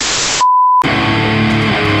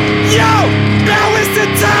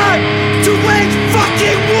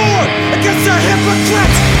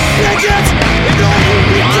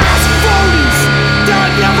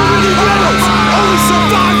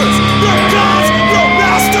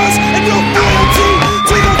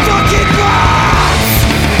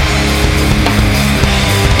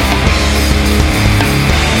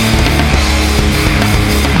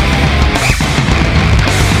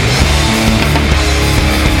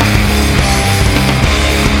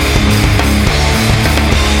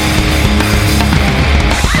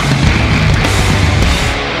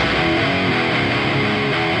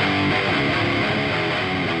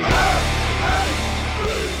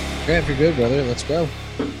if you're good, brother. Let's go.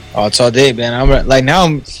 Oh, it's all day, man. I'm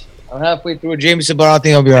halfway through a Jameson, but I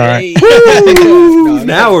think I'll be all right.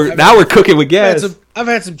 No, now we're cooking with gas. I've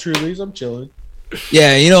had some Trulies. I'm chilling.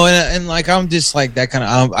 Yeah, and like I'm just like that kind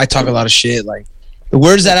of. I talk a lot of shit. Like the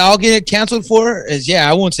words that I'll get canceled for is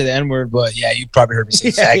I won't say the N word, but you probably heard me say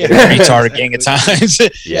faggot or retard a gang of times.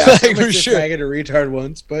 Yeah, like, for sure. Faggot or retard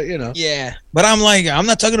once, but Yeah, but I'm like I'm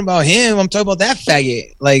not talking about him. I'm talking about that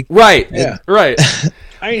faggot. Like right. Yeah. Right.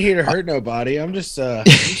 I ain't here to hurt nobody. I'm just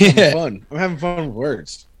having fun. I'm having fun with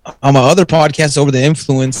words. On my other podcast, Over the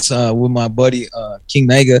Influence, with my buddy King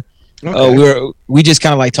Mega, we just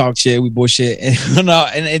kind of like talk shit, we bullshit, and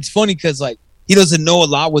it's funny because like he doesn't know a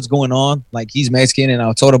lot what's going on. Like he's Mexican, and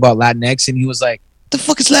I told him about Latinx, and he was like, "What the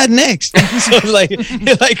fuck is Latinx?" So like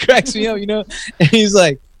it like cracks me up, And he's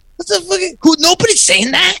like, "What the fuck? Who? Nobody's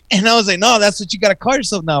saying that." And I was like, "No, that's what you gotta call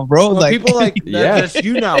yourself now, bro." Well, like people like that's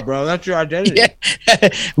you now, bro. That's your identity. Yeah.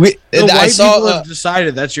 White people have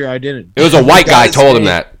decided that's your identity. It was a white guy told him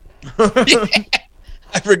that.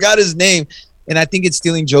 I forgot his name, and I think it's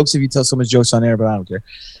stealing jokes if you tell someone's jokes on air, but I don't care.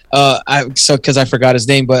 Because I forgot his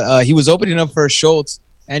name, but he was opening up for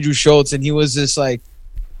Andrew Schultz, and he was just like,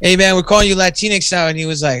 "Hey man, we're calling you Latinx now," and he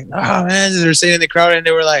was like, "Oh man," they were saying in the crowd, and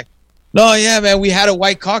they were like, "No, yeah, man, we had a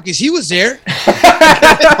white caucus. He was there." We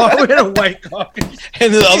had a white caucus.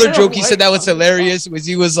 And the other joke he said that was hilarious was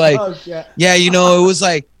he was like, it was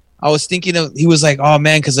like I was thinking of. He was like, "Oh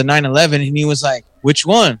man," because of 9/11, and he was like, "Which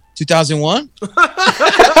one? 2001?"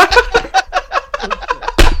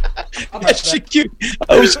 That's shit cute.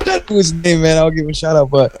 I wish that was his name, man. I'll give him a shout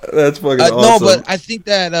out, but that's fucking awesome. No, but I think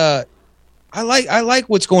that I like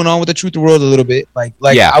what's going on with the Truth the World a little bit. Like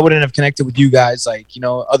I wouldn't have connected with you guys, like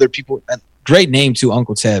other people. Great name too,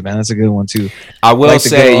 Uncle Ted, man. That's a good one too. I will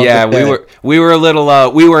say, we were a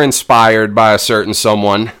little we were inspired by a certain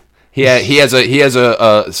someone. He has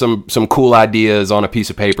some cool ideas on a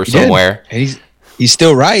piece of paper somewhere. He's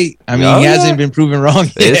still right. I mean, he hasn't been proven wrong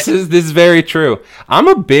yet. This is very true. I'm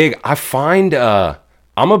a big like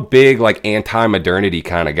anti-modernity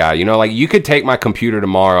kind of guy. Like you could take my computer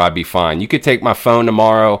tomorrow, I'd be fine. You could take my phone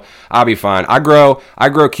tomorrow, I'll be fine. I grow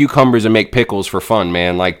cucumbers and make pickles for fun,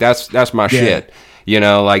 man. Like that's my shit.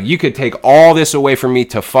 Like you could take all this away from me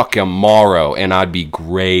to fucking tomorrow and I'd be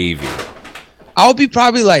gravy. I'll be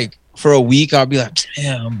probably like for a week, I'll be like,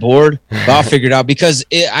 "Yeah, I'm bored." But I'll figure it out because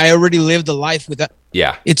I already lived a life with that.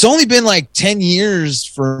 Yeah. It's only been like 10 years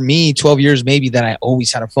for me, 12 years maybe, that I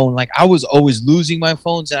always had a phone. Like I was always losing my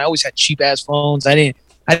phones, and I always had cheap ass phones. I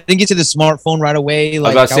didn't get to the smartphone right away.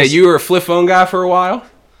 Like, I was about to say, you were a flip phone guy for a while?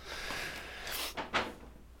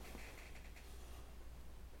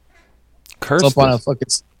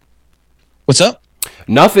 What's up?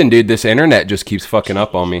 Nothing, dude. This internet just keeps fucking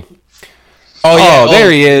up on me. Oh,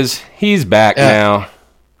 there he is. He's back now.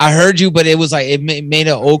 I heard you, but it was like it made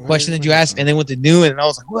an old question that you asked, and then with the new, and I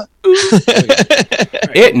was like, "What?"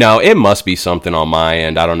 It must be something on my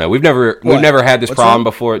end. I don't know. We've never had this problem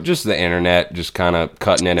before. Just the internet, just kind of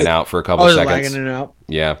cutting in and out for a couple seconds. Lagging in and out.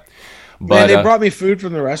 Yeah. But they brought me food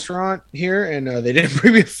from the restaurant here, and they didn't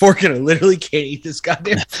bring me a fork, and I literally can't eat this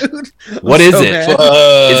goddamn food. What is it?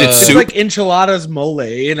 Is it soup? It's like enchiladas mole,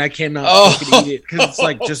 and I cannot fucking eat it because it's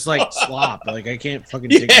like just like slop. Like I can't fucking.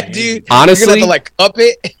 Dude. Honestly, you're gonna have to like cup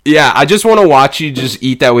it. Yeah, I just want to watch you just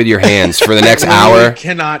eat that with your hands for the next hour. I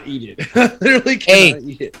cannot eat it. Literally cannot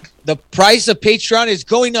eat it. The price of Patreon is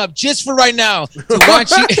going up just for right now. To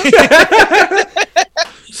watch you.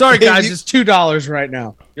 Sorry, guys, it's $2 right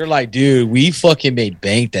now. You're like, dude, we fucking made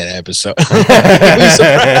bank that episode.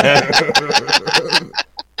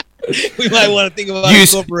 We might want to think about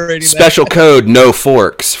incorporating special code no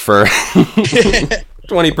forks for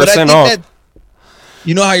 20% off.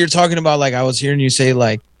 You know how you're talking about, like, I was hearing you say,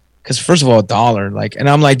 like, because first of all, $1, like, and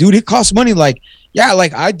I'm like, dude, it costs money. Like, yeah,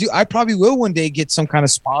 like I probably will one day get some kind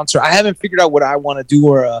of sponsor. I haven't figured out what I want to do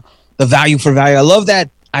or the value for value. I love that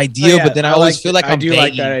idea, but then I always feel like I'm begging. I do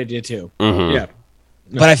like that idea too. Mm-hmm. Yeah.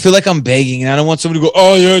 But I feel like I'm begging, and I don't want somebody to go,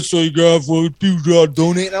 "Oh yeah, so you got people to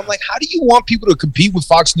donate." And I'm like, how do you want people to compete with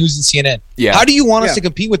Fox News and CNN? Yeah. How do you want us to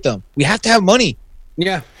compete with them? We have to have money.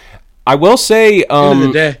 Yeah. I will say,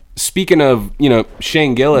 speaking of,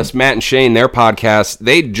 Shane Gillis, Matt and Shane, their podcast,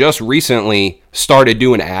 they just recently started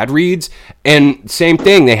doing ad reads, and same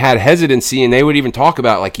thing, they had hesitancy, and they would even talk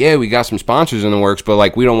about, like, yeah, we got some sponsors in the works, but,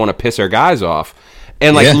 like, we don't want to piss our guys off.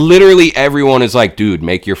 And, like, literally everyone is like, dude,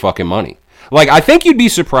 make your fucking money. Like, I think you'd be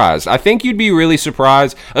surprised. I think you'd be really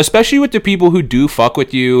surprised, especially with the people who do fuck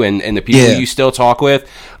with you and the people you still talk with.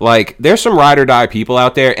 Like, there's some ride or die people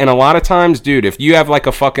out there. And a lot of times, dude, if you have like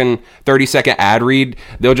a fucking 30-second ad read,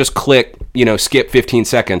 they'll just click, skip 15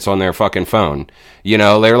 seconds on their fucking phone.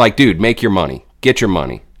 They're like, dude, make your money. Get your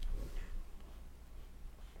money.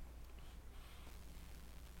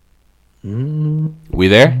 We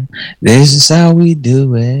there? This is how we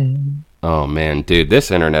do it. Oh man, dude,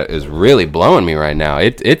 this internet is really blowing me right now.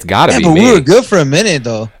 It's gotta be but me. We were good for a minute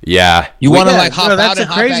though. Yeah. You want to hop out and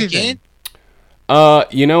hop back in?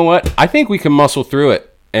 You know what? I think we can muscle through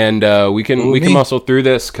it, and we can muscle through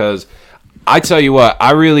this because I tell you what,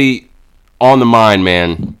 I really on the mind,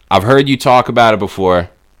 man. I've heard you talk about it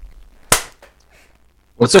before.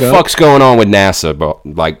 What the fuck's going on with NASA, bro?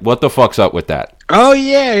 Like, what the fuck's up with that? Oh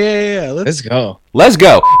yeah. Let's go. Let's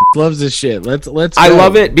go. Loves this shit. Let's. I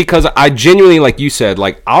love it because I genuinely, like you said,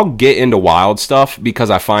 like I'll get into wild stuff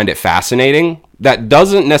because I find it fascinating. That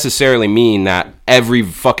doesn't necessarily mean that every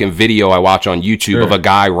fucking video I watch on YouTube of a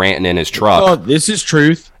guy ranting in his truck. Oh, this is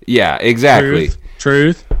truth. Yeah, exactly.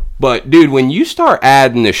 Truth. But dude, when you start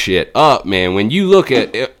adding this shit up, man, when you look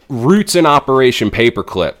at Roots in Operation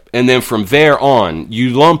Paperclip, and then from there on, you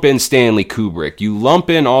lump in Stanley Kubrick, you lump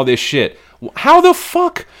in all this shit. How the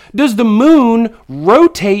fuck does the moon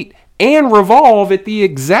rotate and revolve at the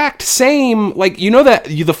exact same, like, that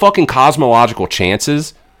the fucking cosmological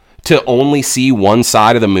chances to only see one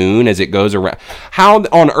side of the moon as it goes around? How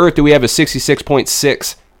on earth do we have a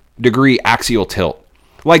 66.6 degree axial tilt?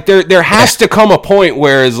 Like, there has to come a point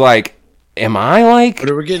where it's like, am I like... But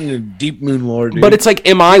we're getting a deep moon lore, dude. But it's like,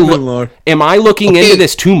 am I looking into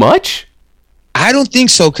this too much? I don't think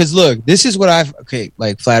so, because look, this is what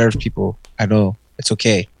like flat earth people, I know, it's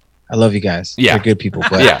okay. I love you guys. Yeah. They're good people,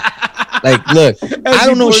 but like, look, I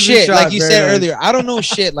don't know shit. Like you said earlier, I don't know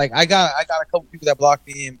shit. Like, I got a couple people that blocked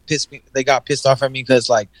me and pissed me. They got pissed off at me because,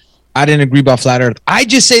 like, I didn't agree about flat earth. I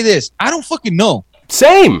just say this. I don't fucking know.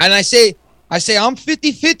 Same. And I say I'm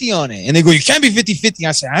 50-50 on it. And they go, you can't be 50-50.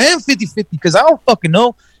 I say, I am 50-50 because I don't fucking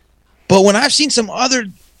know. But when I've seen some other,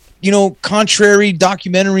 contrary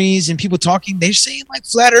documentaries and people talking, they're saying like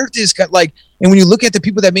flat earth is got like, and when you look at the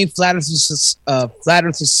people that made flat earth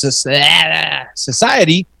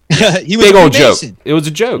society, he was big old joke. It was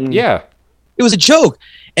a joke. Yeah. It was a joke.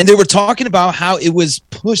 And they were talking about how it was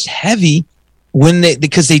pushed heavy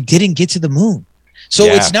because they didn't get to the moon. So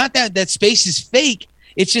it's not that space is fake.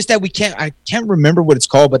 It's just that I can't remember what it's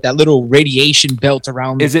called, but that little radiation belt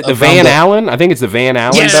around. Is it the Van Allen? I think it's the Van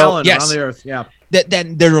Allen belt. Yes. Around the Earth, yeah.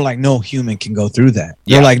 That they're like, no human can go through that.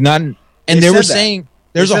 They're like, none. And they were saying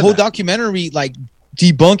there's a whole documentary like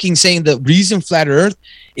debunking, saying the reason flat Earth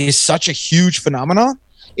is such a huge phenomenon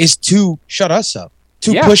is to shut us up,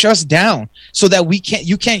 to push us down, so that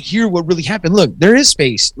you can't hear what really happened. Look, there is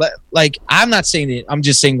space. Like, I'm not saying it. I'm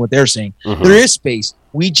just saying what they're saying. Mm-hmm. There is space.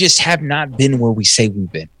 We just have not been where we say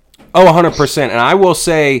we've been. Oh, 100%. And I will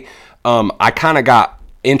say, I kind of got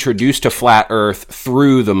introduced to flat Earth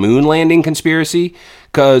through the moon landing conspiracy,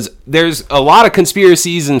 because there's a lot of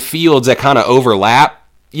conspiracies and fields that kind of overlap,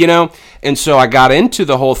 and so I got into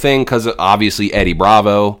the whole thing because obviously Eddie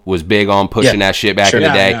Bravo was big on pushing that shit back in the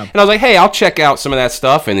day. And I was like, hey, I'll check out some of that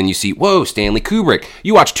stuff. And then you see, whoa, Stanley Kubrick.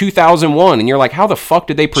 You watch 2001 and you're like, how the fuck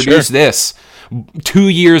did they produce this 2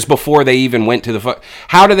 years before they even wwent to the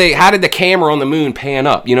how did the camera on the moon pan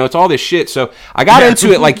up? It's all this shit. So I got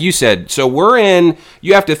into it, like you said. So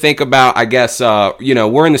you have to think about, I guess,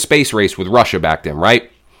 we're in the space race with Russia back then, right?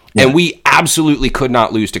 Yeah. And we absolutely could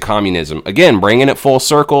not lose to communism. Again, bringing it full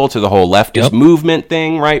circle to the whole leftist movement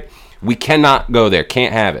thing, right? We cannot go there.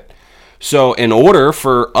 Can't have it. So in order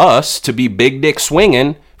for us to be big dick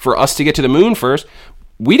swinging, for us to get to the moon first,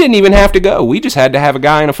 we didn't even have to go. We just had to have a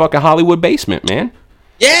guy in a fucking Hollywood basement, man.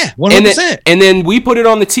 Yeah, 100%. And then we put it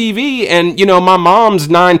on the TV, and, my mom's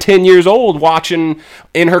 9-10 years old watching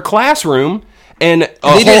in her classroom. And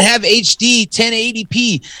they didn't have HD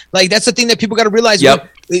 1080p. Like, that's the thing that people got to realize. Yep.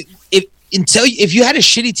 If you had a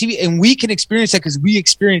shitty TV, and we can experience that because we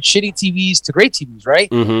experience shitty TVs to great TVs, right?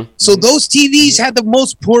 Mm-hmm. So those TVs had the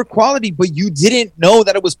most poor quality, but you didn't know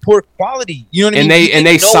that it was poor quality. You know what I mean? And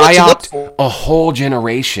they psyoped a whole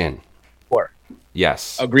generation.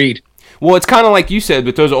 Yes, agreed. Well, it's kind of like you said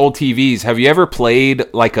with those old TVs. Have you ever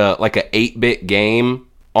played like a 8-bit game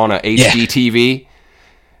on a HD TV?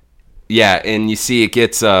 Yeah, and you see it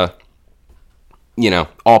gets all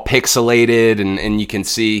pixelated, and you can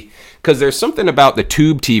see, because there's something about the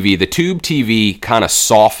tube TV. The tube TV kind of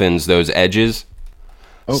softens those edges.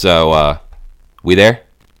 Oh. So, we there?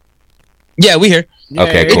 Yeah, we here.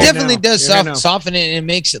 Okay, It cool. definitely does soften it, and it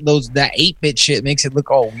makes that 8-bit shit makes it look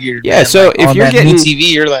all weird. Yeah, man. so like, if you're getting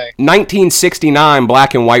TV, you're like 1969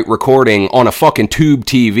 black and white recording on a fucking tube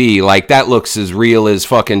TV, like that looks as real as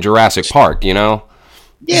fucking Jurassic Park, you know?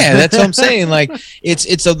 Yeah, that's what I'm saying. Like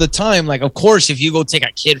it's of the time. Like, of course, if you go take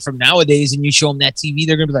a kid from nowadays and you show them that TV,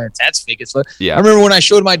 they're gonna be like, "That's fake as fuck." Yeah. I remember when I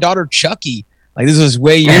showed my daughter Chucky. Like this was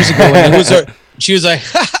way years ago, and it was her. She was like,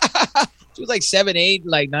 she was like 7, 8,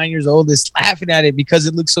 like 9 years old, just laughing at it because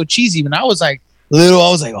it looked so cheesy. And I was like, little, I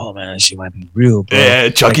was like, oh man, she might be real, bro. Yeah,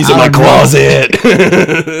 Chucky's like, in my closet.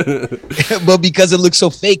 But because it looks so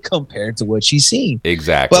fake compared to what she's seen.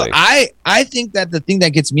 Exactly. But I think that the thing that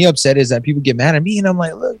gets me upset is that people get mad at me, and I'm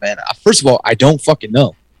like, look, man. First of all, I don't fucking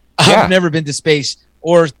know. Yeah. I've never been to space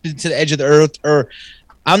or been to the edge of the earth, or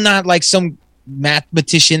I'm not like some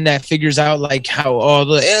mathematician that figures out like how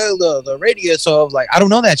the radius of, like, I don't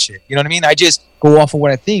know that shit. You know what I mean? I just go off of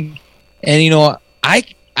what I think, and you know,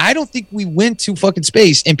 I don't think we went to fucking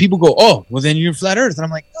space. And people go, oh, well then you're flat Earth, and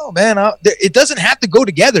I'm like, no, man, it doesn't have to go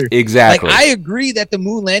together. Exactly. Like I agree that the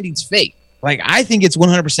moon landing's fake. Like I think it's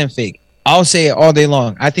 100% fake. I'll say it all day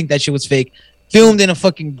long. I think that shit was fake. Filmed in a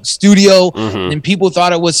fucking studio, and people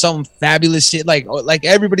thought it was some fabulous shit. Like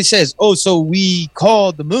everybody says, oh, so we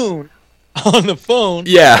called the moon on the phone.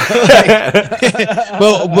 Yeah.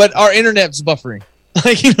 but our internet's buffering.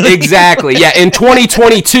 Like, you know exactly. Yeah. In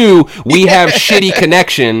 2022, we have shitty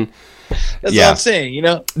connection. That's what I'm saying, you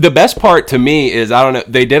know? The best part to me is, I don't know,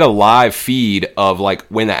 they did a live feed of like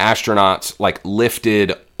when the astronauts like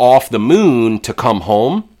lifted off the moon to come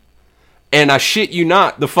home. And I shit you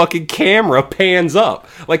not, the fucking camera pans up.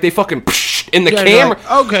 Like they fucking in the camera.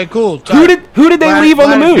 Like, okay, cool. Who did they leave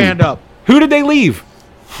on the moon? Panned up. Who did they leave?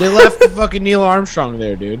 They left the fucking Neil Armstrong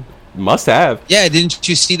there, dude. Must have. Yeah, didn't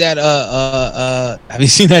you see that? Have you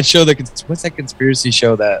seen that show? What's that conspiracy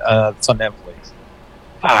show that it's on Netflix?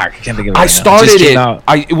 Fuck, I can't think of it. I started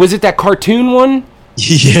it. Was it that cartoon one?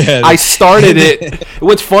 Yeah, I started it.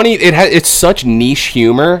 What's funny? It's such niche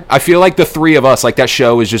humor. I feel like the three of us, like that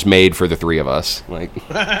show, is just made for the three of us. Like,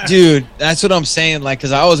 dude, that's what I'm saying. Like,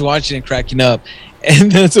 because I was watching it, cracking up.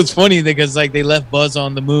 And that's what's funny, because like they left Buzz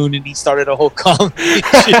on the moon and he started a whole colony.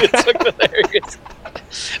 It's like hilarious.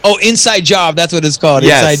 Oh, Inside Job. That's what it's called.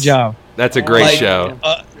 Yes. Inside Job. That's a great show.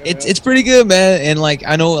 It's pretty good, man. And like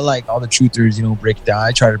I know, like all the truthers, you know, break it down.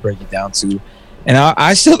 I try to break it down too. And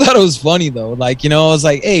I still thought it was funny though. Like, you know, I was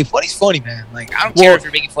like, hey, funny's funny, man. Like, I don't care if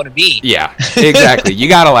you're making fun of me. Yeah, exactly. You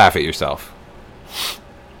gotta laugh at yourself.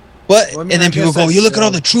 But and then people go, you look at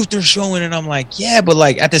all the truth they're showing, and I'm like, yeah, but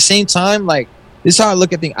like at the same time, like, this is how I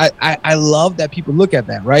look at things. I love that people look at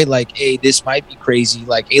that, right? Like, hey, this might be crazy.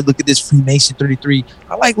 Like, hey, look at this Freemason 33.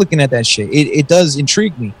 I like looking at that shit. It does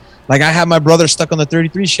intrigue me. Like, I have my brother stuck on the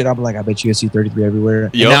 33 shit. I'm like, I bet you see 33 everywhere.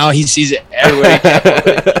 Yep. And now he sees it everywhere.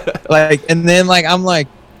 Like, and then like I'm like,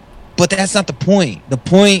 but that's not the point. The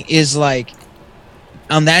point is like,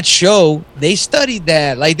 on that show, they studied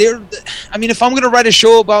that. Like, I mean, if I'm gonna write a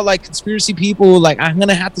show about like conspiracy people, like I'm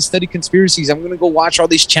gonna have to study conspiracies. I'm gonna go watch all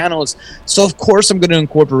these channels. So of course I'm gonna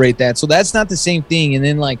incorporate that. So that's not the same thing. And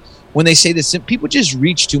then like when they say this, people just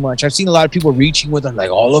reach too much. I've seen a lot of people reaching with them, like,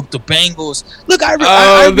 oh, look, the Bengals. Look, I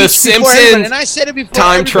the Simpsons, and I said it before.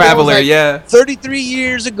 Time traveler, like, yeah. 33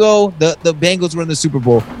 years ago, the Bengals were in the Super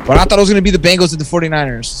Bowl, but I thought it was gonna be the Bengals and the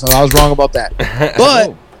 49ers. So I was wrong about that.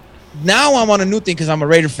 But now I'm on a new thing because I'm a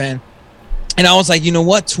Raider fan, and I was like, you know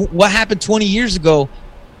what? What happened 20 years ago?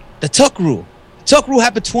 The Tuck Rule. Tuck Rule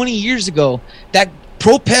happened 20 years ago. That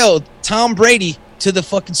propelled Tom Brady to the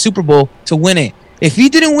fucking Super Bowl to win it. If he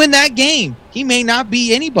didn't win that game, he may not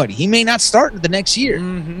be anybody. He may not start the next year.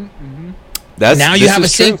 Mm-hmm, mm-hmm. Now you have the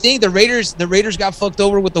same thing. The Raiders got fucked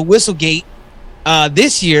over with the Whistlegate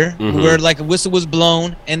this year, where like a whistle was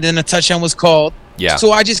blown and then a touchdown was called. Yeah.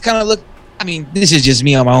 So I just kind of look. I mean, this is just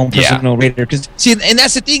me on my own personal Raider. Because see, and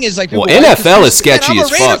that's the thing is like, well, NFL is sketchy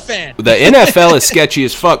as fuck. The NFL is sketchy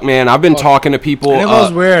as fuck, man. I've been talking to people.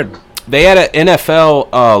 NFL's weird. They had an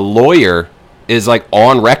NFL lawyer is like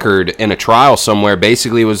on record in a trial somewhere.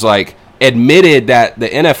 Basically, was like admitted that the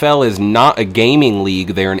NFL is not a gaming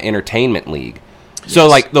league; they're an entertainment league. Yes. So,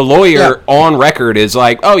 like, the lawyer on record is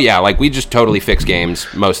like, "Oh yeah, like we just totally fix games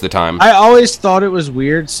most of the time." I always thought it was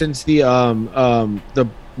weird since the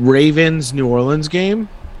Ravens New Orleans game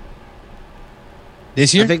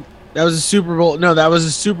this year. I think that was a Super Bowl. No, that was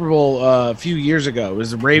a Super Bowl a few years ago. It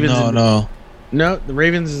was the Ravens. No, the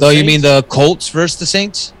Ravens. So you mean the Colts versus the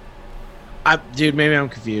Saints? Dude, maybe I'm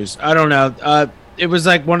confused. I don't know. It was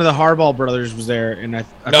like one of the Harbaugh brothers was there, and I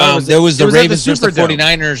thought there was the Ravens versus the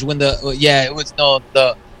 49ers when it was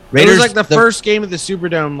It was like the first game of the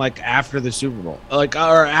Superdome, like after the Super Bowl,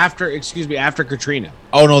 after Katrina.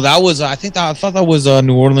 Oh no, that was I thought that was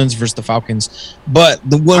New Orleans versus the Falcons. But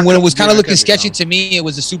when it was kind of looking sketchy to me, it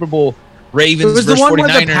was the Super Bowl Ravens versus 49ers. It was the one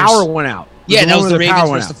where the power went out. Yeah, that was the Ravens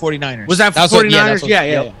versus the 49ers. Was that 49ers?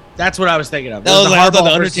 Yeah. That's what I was thinking of. That was like, the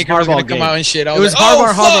Undertaker was going to come out and shit. It was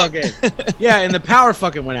Harbaugh game. Yeah, and the power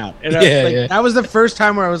fucking went out. And that was the first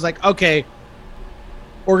time where I was like, okay,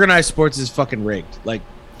 organized sports is fucking rigged. Like,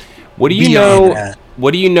 what do you know?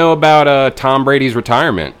 What do you know about Tom Brady's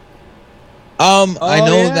retirement? I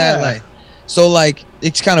know that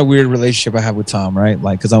it's kind of weird relationship I have with Tom, right?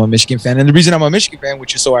 Like, because I'm a Michigan fan, and the reason I'm a Michigan fan,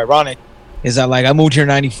 which is so ironic, is that like I moved here in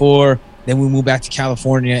 '94, then we moved back to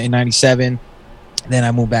California in '97. Then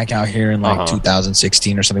I moved back out here in like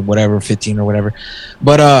 2016 or something, whatever, 15 or whatever.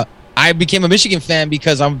 But I became a Michigan fan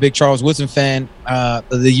because I'm a big Charles Woodson fan.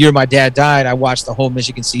 The year my dad died, I watched the whole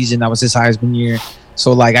Michigan season. That was his Heisman year.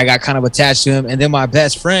 So like I got kind of attached to him. And then my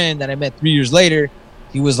best friend that I met 3 years later,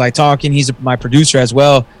 he was like talking. He's my producer as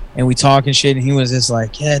well. And we talk and shit. And he was just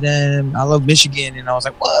like, yeah, damn, I love Michigan. And I was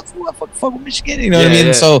like, what? Fuck with Michigan? You know what I mean?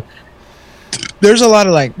 Yeah. So there's a lot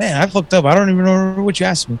of like, man, I fucked up. I don't even remember what you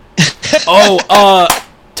asked me.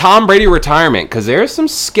 Tom Brady retirement, because there's some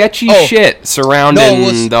sketchy shit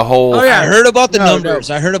surrounding the whole. Oh yeah, I heard about the numbers.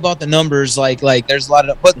 I heard about the numbers. Like there's a lot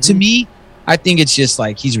of. But to me, I think it's just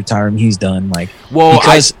like he's retiring. He's done. Like,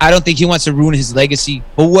 because I don't think he wants to ruin his legacy.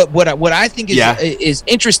 But what I think is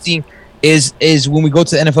interesting is when we go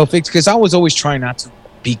to the NFL fix, because I was always trying not to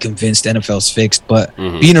be convinced NFL's fixed, but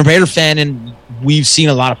being a Raider fan, and we've seen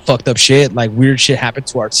a lot of fucked up shit, like weird shit happen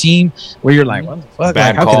to our team where you're like, what the fuck?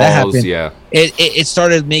 Bad like, how calls, could that happen? Yeah. It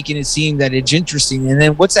started making it seem that it's interesting. And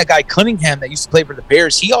then what's that guy Cunningham that used to play for the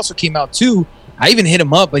Bears? He also came out too. I even hit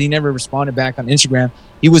him up, but he never responded back on Instagram.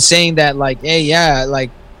 He was saying that like, hey, yeah,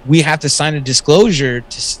 like we have to sign a disclosure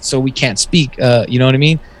so we can't speak. You know what I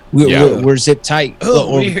mean? We're zip tight.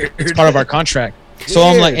 Or it's part of our contract. So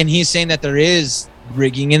I'm like, and he's saying that there is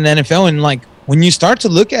rigging in the NFL, and like when you start to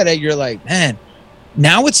look at it, you're like, man,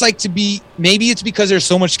 now it's like maybe it's because there's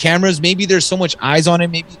so much cameras, maybe there's so much eyes on it,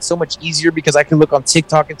 maybe it's so much easier because I can look on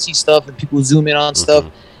TikTok and see stuff and people zoom in on stuff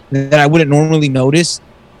that I wouldn't normally notice.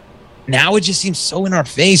 Now it just seems so in our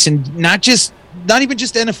face, and not even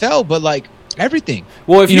just the NFL, but like everything.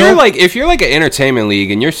 Well, if you're like an entertainment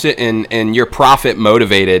league and you're sitting and you're profit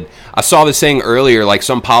motivated, I saw this thing earlier, like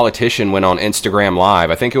some politician went on Instagram Live.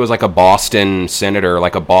 I think it was like a Boston senator,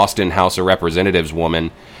 like a Boston House of Representatives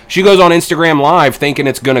woman. She goes on Instagram Live thinking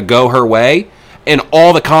it's going to go her way, and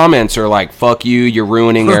all the comments are like, fuck you, you're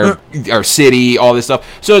ruining our city, all this stuff.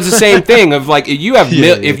 So it's the same thing of like, if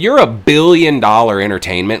you're a $1 billion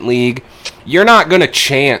entertainment league, you're not going to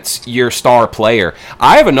chance your star player.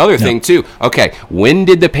 I have another thing too. Okay, when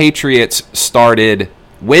did the Patriots start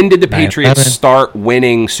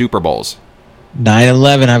winning Super Bowls?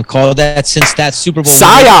 9/11. I've called that since that Super Bowl.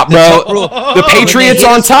 PSYOP, bro. The Patriots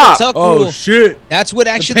on top. Oh shit. That's what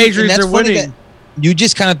actually the Patriots are winning. You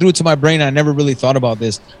just kind of threw it to my brain. I never really thought about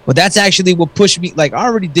this, but that's actually what pushed me. Like, I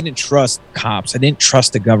already didn't trust cops. I didn't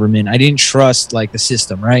trust the government. I didn't trust like the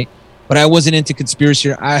system, right? But I wasn't into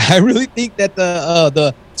conspiracy. I really think that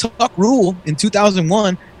the Tuck rule in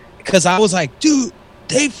 2001, because I was like, dude,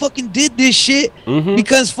 they fucking did this shit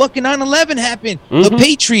because fucking 9/11 happened. The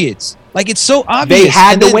Patriots, like, it's so obvious. They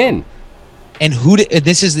had to win. And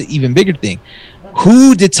this is the even bigger thing.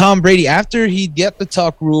 Who did Tom Brady, after he get the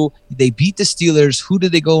Tuck rule, they beat the Steelers, who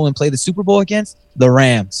did they go and play the Super Bowl against? The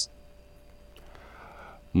Rams.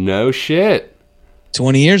 No shit.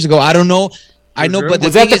 20 years ago. I don't know. I know, but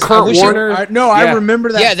was that the Kurt Warner? I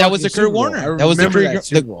remember that. Yeah, that was the Kurt Warner. That was the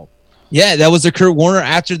Super Bowl. Yeah, that was the Kurt Warner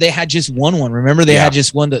after they had just won one. Remember, they had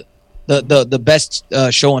just won the best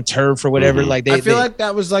show on turf or whatever. Like I feel like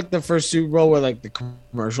that was like the first Super Bowl where like the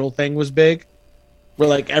commercial thing was big, where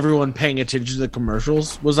like everyone paying attention to the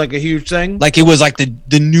commercials was like a huge thing. Like it was like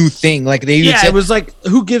the new thing. Like it was like,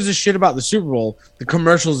 who gives a shit about the Super Bowl? The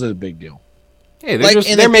commercials are a big deal. Hey,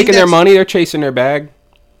 they're making their money. They're chasing their bag.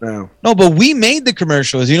 No, but we made the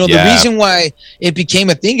commercials. You know, the reason why it became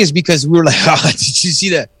a thing is because we were like, oh, did you see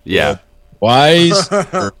that? Yeah. Wise.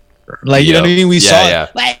 Like, you know what I mean? We saw it.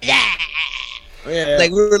 Like, like,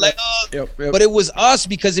 we were like, oh. But it was us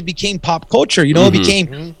because it became pop culture. You know, it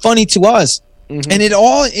became funny to us. And it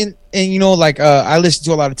all, and you know, like, I listen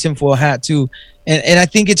to a lot of Tinfoil Hat, too. And I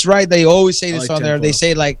think it's right. They always say this on there. They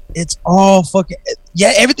say, like, it's all fucking,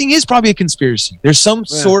 everything is probably a conspiracy. There's some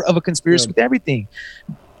sort of a conspiracy with everything.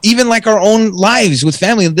 Even like our own lives with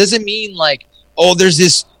family. It doesn't mean like, oh, there's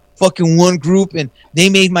this fucking one group and they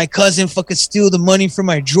made my cousin fucking steal the money from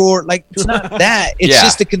my drawer. Like, it's not that. It's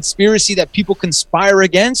just a conspiracy that people conspire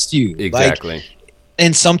against you. Exactly. Like,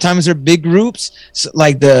 and sometimes they're big groups,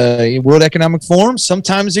 like the World Economic Forum.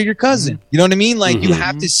 Sometimes they're your cousin. You know what I mean? Like, you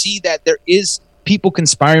have to see that there is people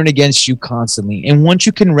conspiring against you constantly. And once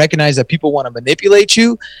you can recognize that people want to manipulate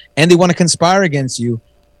you and they want to conspire against you,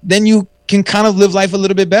 then you can kind of live life a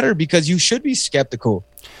little bit better, because you should be skeptical.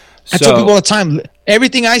 I tell people all the time,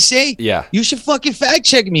 everything I say, you should fucking fact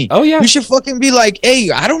check me. Oh, yeah. You should fucking be like, hey,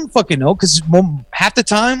 I don't fucking know, because half the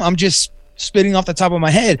time I'm just spitting off the top of my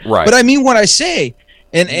head. Right. But I mean what I say.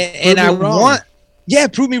 And I want,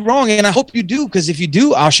 prove me wrong. And I hope you do, because if you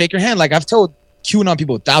do, I'll shake your hand. Like I've told QAnon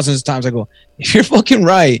people thousands of times, I go, if you're fucking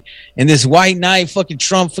right, and this white knight fucking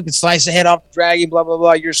Trump fucking slice the head off the dragon, blah, blah,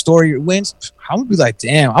 blah, your story wins, I'm going to be like,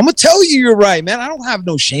 damn, I'm going to tell you you're right, man. I don't have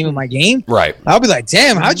no shame in my game. Right. I'll be like,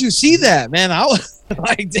 damn, how'd you see that, man? I was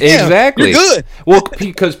like, damn, exactly. You're good. Well,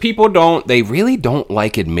 because people they really don't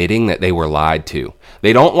like admitting that they were lied to.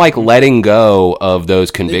 They don't like letting go of those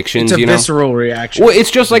convictions. It's a visceral reaction. Well, it's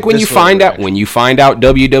just like when you find out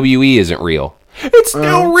WWE isn't real. It's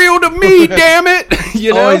still real to me, damn it.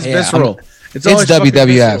 You know, always visceral. It's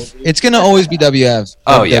WWF. Visceral. It's gonna always be WWF.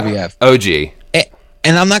 Oh yeah, WWF. OG.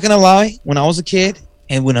 And I'm not gonna lie. When I was a kid,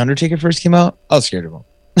 and when Undertaker first came out, I was scared of him.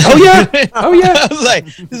 Oh yeah, oh yeah. I was like,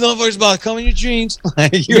 this motherfucker's about to come in your dreams.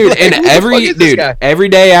 Dude, like, and every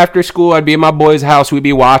day after school, I'd be in my boy's house. We'd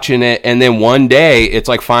be watching it, and then one day, it's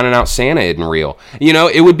like finding out Santa isn't real. You know,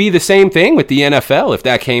 it would be the same thing with the NFL if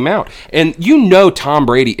that came out. And you know, Tom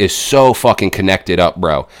Brady is so fucking connected up,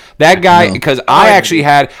 bro. That guy, because I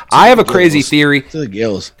have a crazy theory,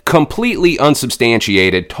 completely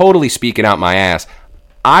unsubstantiated, totally speaking out my ass.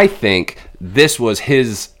 I think this was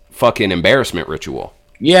his fucking embarrassment ritual.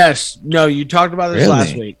 Yes. No, you talked about this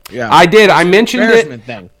last week. Yeah, I did. I mentioned it.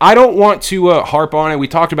 Thing. I don't want to harp on it. We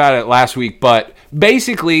talked about it last week, but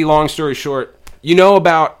basically, long story short, you know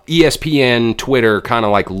about ESPN, Twitter kind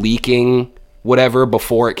of like leaking whatever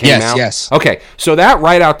before it came out? Yes. Okay, so that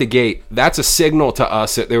right out the gate, that's a signal to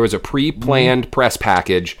us that there was a pre-planned press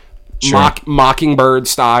package, Mockingbird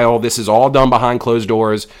style. This is all done behind closed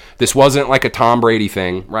doors. This wasn't like a Tom Brady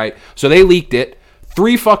thing, right? So they leaked it.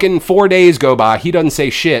 4 days go by. He doesn't say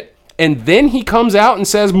shit. And then he comes out and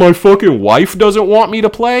says, my fucking wife doesn't want me to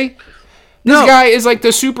play. This guy is like the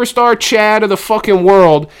superstar Chad of the fucking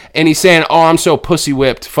world. And he's saying, oh, I'm so pussy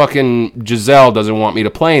whipped. Fucking Giselle doesn't want me to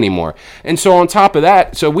play anymore. And so on top of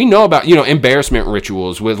that, so we know about, embarrassment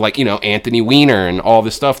rituals with like, Anthony Weiner and all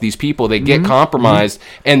this stuff. These people, they get compromised.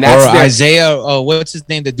 And that's Isaiah, what's his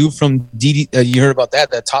name? The dude from DD, you heard about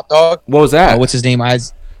that? The Top Dog? What was that? What's his name?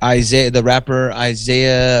 Isaiah, the rapper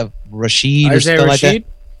Isaiah Rashid or something like that.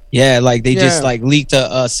 Yeah, like they just like leaked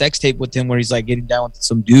a sex tape with him where he's like getting down with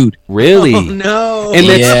some dude. Really? Oh, no. And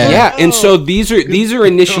and so these are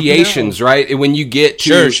initiations, right? When you get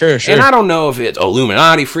to sure. And I don't know if it's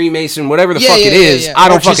Illuminati, Freemason, whatever the fuck it is. I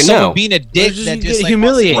don't fucking know. Being a dick that just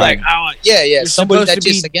humiliated. Somebody that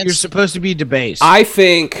just against. You're supposed to be debased. I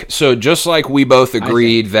think so. Just like we both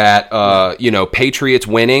agreed that Patriots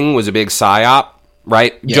winning was a big psyop.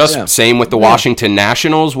 Right? Same with the Washington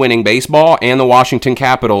Nationals winning baseball and the Washington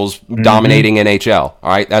Capitals dominating NHL. All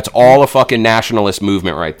right? That's all a fucking nationalist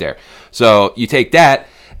movement right there. So you take that,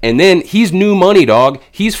 and then he's new money, dog.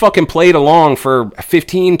 He's fucking played along for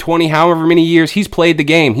 15, 20, however many years. He's played the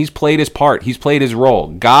game. He's played his part. He's played his role.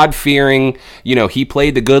 God-fearing, he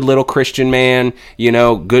played the good little Christian man,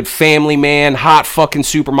 good family man, hot fucking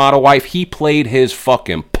supermodel wife. He played his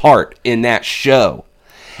fucking part in that show.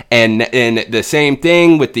 And the same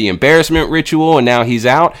thing with the embarrassment ritual, and now he's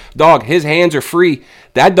out. Dog, his hands are free.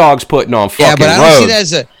 That dog's putting on fucking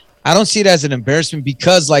road. I don't see it as an embarrassment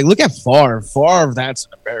because, like, look at Favre. Favre, that's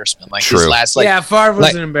an embarrassment. Like, True. His last, Favre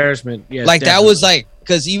was an embarrassment. Yes, like, definitely. That was like,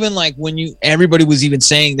 because even like when everybody was even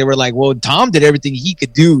saying, they were like, well, Tom did everything he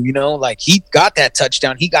could do, like he got that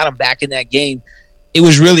touchdown. He got him back in that game. It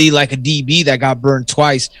was really like a DB that got burned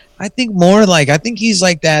twice. I think he's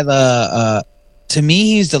like that, to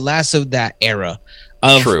me, he's the last of that era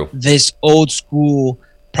of this old school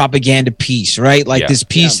propaganda piece, right? Like this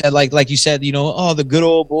piece that, like you said, the good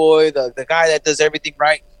old boy, the guy that does everything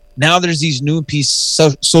right. Now there's these new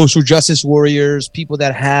social justice warriors, people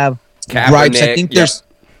that have gripes. I think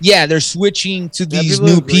they're switching to these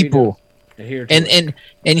new people. And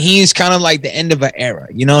he's kind of like the end of an era,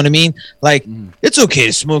 you know what I mean? Like, it's okay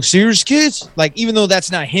to smoke cigarettes, kids. Like, even though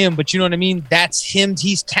that's not him, but you know what I mean? That's him.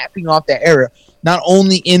 He's tapping off that era, not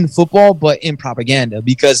only in football, but in propaganda.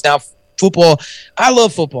 Because now football, I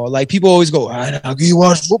love football. Like, people always go, how can you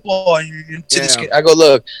watch football? I go,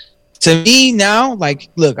 look, to me now, like,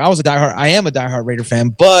 look, I am a diehard Raider fan,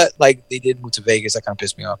 but like they did move to Vegas, that kind of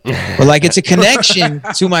pissed me off. But like, it's a connection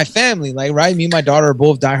to my family, like, right? Me and my daughter are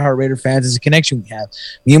both diehard Raider fans. It's a connection we have.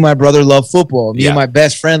 Me and my brother love football. Me and my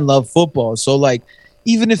best friend love football. So like,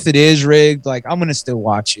 even if it is rigged, like, I'm gonna still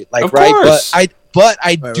watch it, like, right? But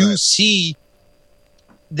I do see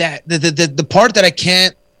that the part that I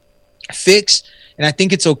can't fix, and I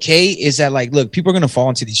think it's okay, is that like, look, people are gonna fall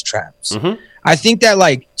into these traps. I think that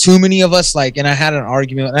like too many of us, like, and I had an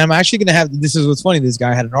argument, and I'm actually gonna have, this is what's funny, this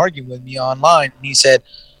guy had an argument with me online, and he said,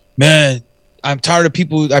 man, I'm tired of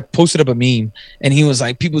people. I posted up a meme, and he was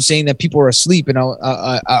like, people saying that people are asleep and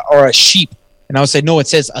or a sheep, and I would say, no, it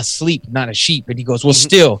says asleep, not a sheep. And he goes, well,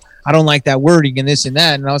 still, I don't like that wording and this and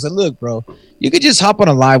that. And I was like, look, bro, you could just hop on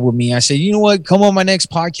a live with me. I said, you know what? Come on my next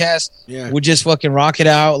podcast. Yeah. We'll just fucking rock it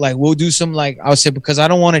out. Like, we'll do some, like, I would say, because I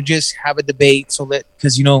don't want to just have a debate. So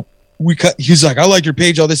because, you know, he's like, I like your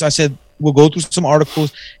page, all this. I said, we'll go through some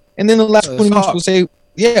articles. And then the last 20 minutes, we'll say,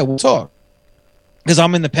 yeah, we'll talk. Because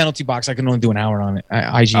I'm in the penalty box. I can only do an hour on it.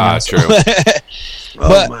 IG. True.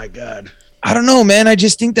 Oh, my God. I don't know, man. I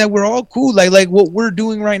just think that we're all cool. Like what we're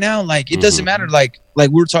doing right now, like, it doesn't matter. Like we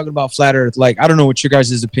were talking about flat earth. Like, I don't know what your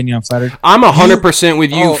guys' opinion on flat earth. I'm 100% with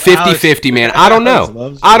you, 50-50, man. I don't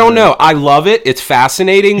know. I love it. It's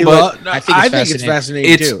fascinating, but I think it's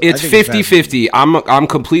fascinating too. It's 50-50. I'm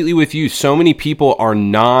completely with you. So many people are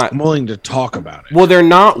not willing to talk about it. Well, they're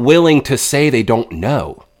not willing to say they don't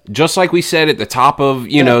know. Just like we said at the top of,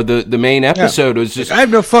 you know, the main episode, was just, I have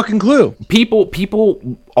no fucking clue.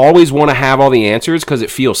 People always want to have all the answers because it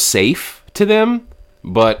feels safe to them,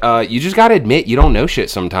 but you just got to admit you don't know shit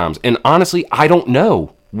sometimes. And honestly, I don't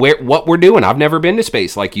know what we're doing. I've never been to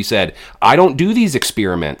space, like you said. I don't do these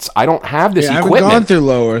experiments. I don't have this equipment. I haven't gone through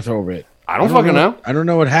low Earth orbit. I don't fucking know. I don't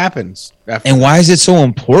know what happens. And why is it so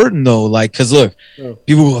important though? Like, because look,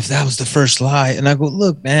 people go, if that was the first lie, and I go,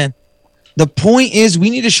 look, man. The point is, we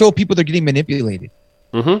need to show people they're getting manipulated.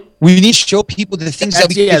 We need to show people the things that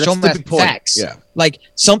we can show them as facts. Yeah. Like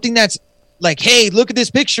something that's like, hey, look at this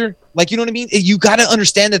picture. Like, you know what I mean? You got to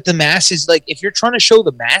understand that the masses, like, if you're trying to show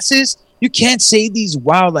the masses, you can't say these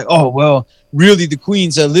wild, like, oh, well, really, the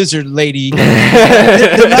queen's a lizard lady.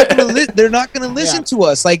 They're not going to listen to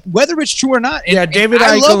us, like, whether it's true or not. And, David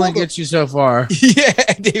Icke only gets you so far.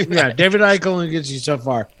 David Icke only gets you so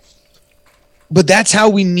far. But that's how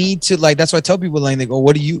we need to, like, that's why I tell people, like, they go,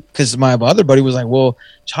 what do you, because my other buddy was like, well,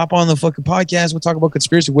 hop on the fucking podcast, we'll talk about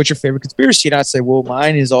conspiracy. What's your favorite conspiracy? And I'd say, well,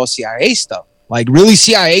 mine is all CIA stuff. Like, really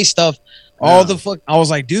CIA stuff. All the fuck. I was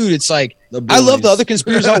like, dude, it's like, I love the other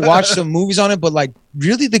conspiracies. I'll watch some movies on it, but like,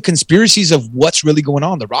 really the conspiracies of what's really going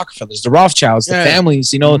on. The Rockefellers, the Rothschilds, the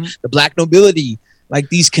families, you know, the black nobility, like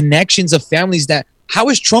these connections of families that, how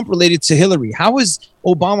is Trump related to Hillary? How is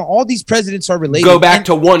Obama? All these presidents are related. Go back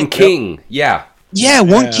to one king. Yeah,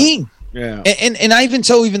 one king. Yeah. And I even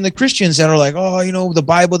tell even the Christians that are like, oh, you know, the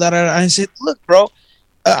Bible, that I said, look, bro,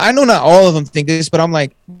 I know not all of them think this, but I'm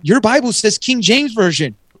like, your Bible says King James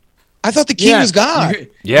Version. I thought the king was God.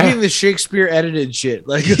 Even the Shakespeare edited shit.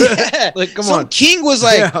 Like, like come on. King was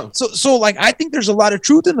like, so like, I think there's a lot of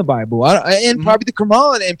truth in the Bible, and probably the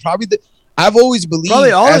Quran, and probably I've always believed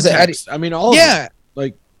probably all the text. I mean, all of them.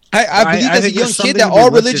 Like, I believe as a young kid that all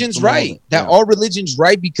religion's right. That all religion's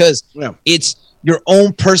right because it's your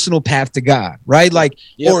own personal path to God, right? Like,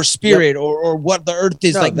 or spirit, or what the earth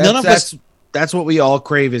is. Like, none of us. That's what we all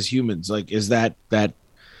crave as humans. Like, is that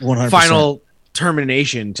 100%. Final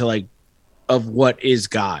termination to like of what is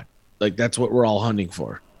God. Like, that's what we're all hunting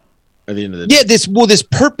for at the end of the day. This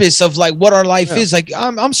purpose of like what our life is. Like,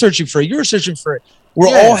 I'm searching for it. You're searching for it. We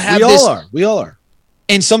all are.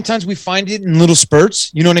 And sometimes we find it in little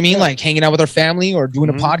spurts, you know what I mean? Like hanging out with our family or doing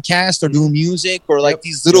a podcast or doing music or like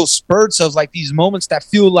these little spurts of like these moments that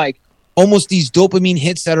feel like almost these dopamine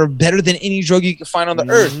hits that are better than any drug you can find on the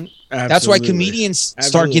earth. Absolutely. That's why comedians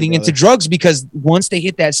start getting into drugs, because once they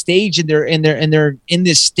hit that stage and they're in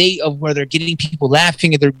this state of where they're getting people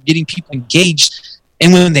laughing and they're getting people engaged.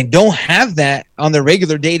 And when they don't have that on their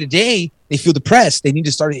regular day to day, they feel depressed. They need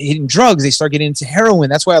to start hitting drugs. They start getting into heroin.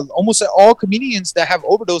 That's why almost all comedians that have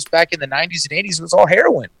overdosed back in the 90s and 80s was all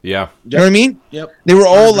heroin. Yeah. You know what I mean? Yep. They were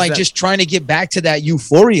all 100%. Like just trying to get back to that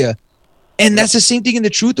euphoria. And that's the same thing in the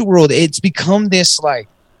truth world. It's become this like,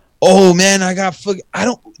 oh man,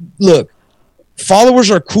 look, followers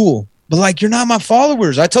are cool. But like, you're not my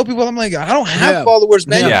followers. I tell people, I'm like, I don't have followers,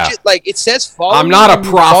 man. Yeah. Like, it says follow. I'm not a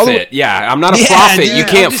prophet. I'm not a prophet. You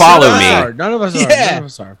can't follow me. None of us are. None of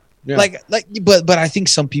us are. Yeah. But I think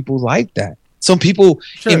some people like that. Some people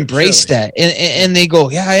embrace that, and they go,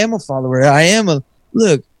 yeah, I am a follower. I am a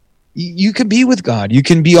look. you can be with God. You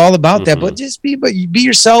can be all about that, but just be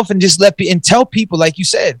yourself and just and tell people, like you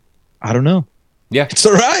said, I don't know. Yeah, it's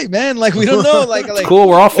all right, man. Like we don't know. Like cool.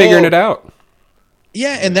 We're all figuring it out.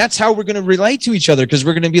 Yeah, and that's how we're gonna relate to each other, because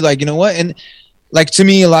we're gonna be like, you know what? And like, to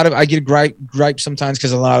me, I get gripe sometimes,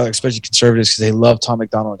 because a lot of, especially conservatives, because they love Tom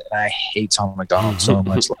McDonald, and I hate Tom McDonald so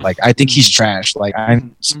much. Like, I think he's trash. Like,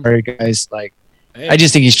 I'm sorry, guys. Like, I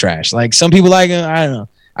just think he's trash. Like, some people like him. I don't know.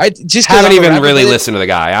 I just haven't even really listened to the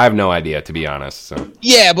guy. I have no idea, to be honest. So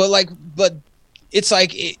yeah, but it's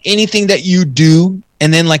like anything that you do,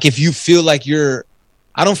 and then like if you feel like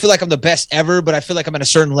I don't feel like I'm the best ever, but I feel like I'm at a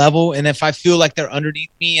certain level, and if I feel like they're underneath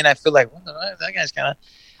me, and I feel like that guy's kind of,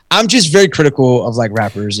 I'm just very critical of like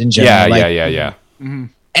rappers in general. Yeah. Mm-hmm.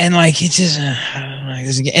 And like it's just,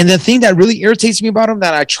 and the thing that really irritates me about him,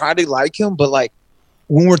 that I try to like him, but like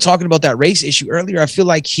when we're talking about that race issue earlier, I feel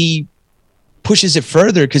like he pushes it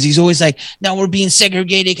further, because he's always like, "No, we're being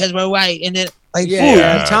segregated because we're white," and then like,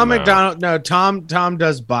 Tom McDonald. No, Tom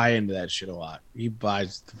does buy into that shit a lot. He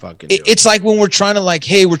buys the fucking. It's like when we're trying to like,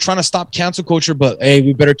 hey, we're trying to stop cancel culture, but hey,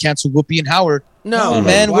 we better cancel Whoopi and Howard. No,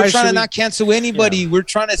 man, we're trying to not cancel anybody. Yeah. We're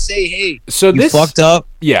trying to say, hey, so you fucked up.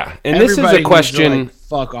 Yeah, and this is a question.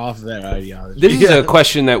 Fuck off that ideology. This is a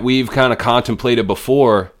question that we've kind of contemplated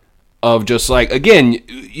before, of just like, again,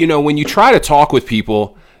 you know, when you try to talk with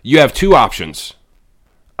people, you have two options.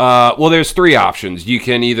 Well, there's three options. You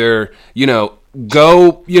can either, you know,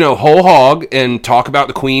 go, you know, whole hog and talk about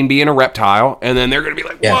the queen being a reptile, and then they're going to be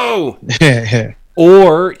like, whoa.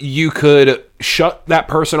 Or you could shut that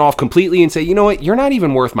person off completely and say, you know what, you're not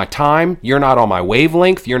even worth my time. You're not on my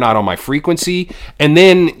wavelength. You're not on my frequency. And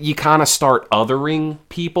then you kind of start othering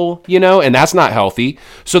people, you know, and that's not healthy.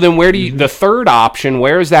 So then where do you, the third option,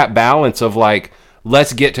 where is that balance of like,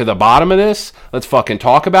 let's get to the bottom of this. Let's fucking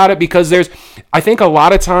talk about it, because I think a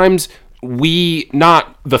lot of times we,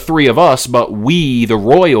 not the three of us, but we, the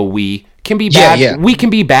royal we, can be bad. Yeah. We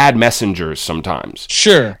can be bad messengers sometimes.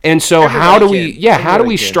 Sure. And so how do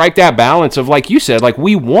we strike that balance of, like you said, like,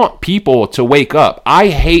 we want people to wake up.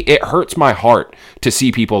 It hurts my heart to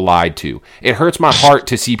see people lied to. It hurts my heart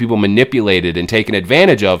to see people manipulated and taken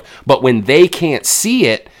advantage of. But when they can't see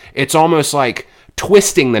it, it's almost like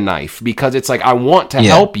twisting the knife, because it's like, I want to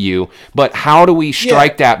help you, but how do we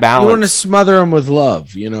strike that balance? You want to smother them with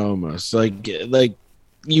love, you know, almost like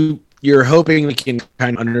you're hoping they can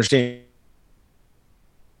kind of understand.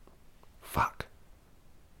 Fuck.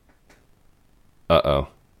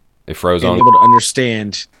 It froze on. Able to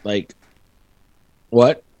understand, like,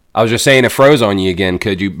 what? I was just saying, it froze on you again.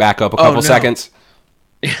 Could you back up a couple seconds?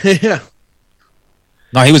 Yeah.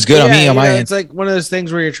 No, he was good on me on my end. It's like one of those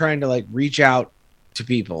things where you're trying to like reach out to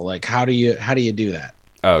people. Like, how do you do that?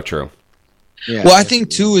 Oh, true. Yeah. Well, I think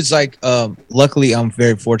too is like, luckily I'm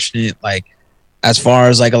very fortunate. Like, as far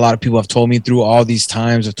as like a lot of people have told me through all these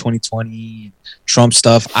times of 2020 Trump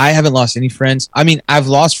stuff, I haven't lost any friends. I mean, I've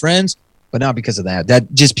lost friends, but not because of that.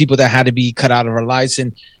 That just people that had to be cut out of our lives,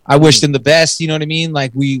 and I wish them the best. You know what I mean?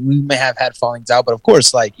 Like we may have had fallings out, but of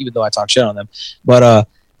course, like even though I talk shit on them, but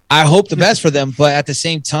I hope the best for them. But at the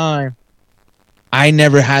same time, I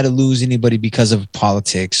never had to lose anybody because of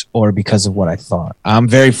politics or because of what I thought. I'm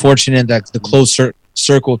very fortunate that the close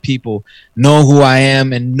circle of people know who I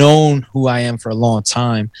am and known who I am for a long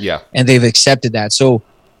time. Yeah. And they've accepted that. So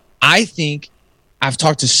I think I've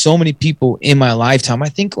talked to so many people in my lifetime. I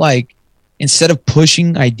think like instead of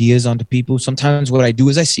pushing ideas onto people, sometimes what I do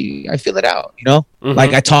is I feel it out, you know? Mm-hmm.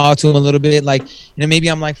 Like I talk to them a little bit, like, you know, maybe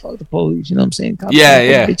I'm like, fuck the police, you know what I'm saying?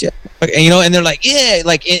 Yeah. And, you know, and they're like, yeah,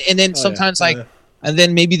 like, and then sometimes and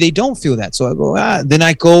then maybe they don't feel that. So I go, then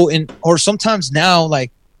I go or sometimes now,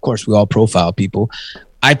 like, of course we all profile people.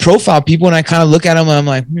 I profile people and I kind of look at them and I'm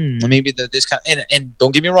like, maybe this kind of, and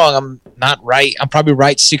don't get me wrong, I'm not right. I'm probably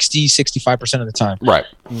right 65% of the time. Right.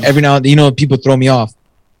 Every now and then, you know, people throw me off.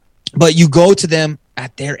 But you go to them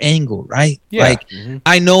at their angle, right? Yeah. Like,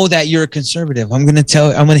 I know that you're a conservative. I'm going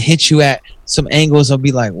to hit you at some angles. I'll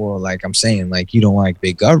be like, well, like I'm saying, like, you don't like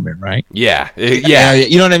big government, right? Yeah.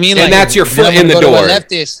 You know what I mean? And like, that's your foot in the door.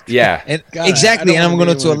 Leftist. Yeah. And exactly. And I'm going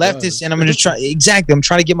to go to a leftist and I'm going to try. Exactly. I'm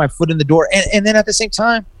trying to get my foot in the door. And then at the same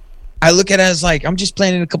time, I look at it as like, I'm just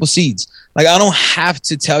planting a couple seeds. Like, I don't have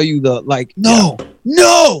to tell you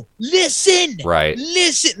listen. Right.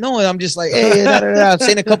 Listen. No, I'm just like, hey, I'm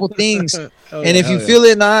saying a couple things. And if you feel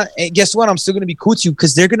it not, guess what? I'm still going to be cool to you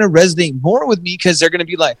because they're going to resonate more with me because they're going to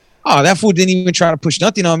be like, oh, that fool didn't even try to push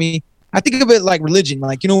nothing on me. I think of it like religion.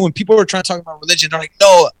 Like, you know, when people are trying to talk about religion, they're like,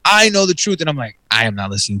 no, I know the truth. And I'm like, I am not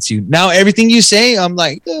listening to you. Now, everything you say, I'm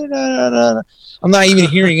like, I'm not even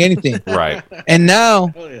hearing anything. Right. And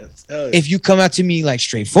now if you come out to me like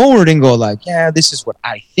straightforward and go like, yeah, this is what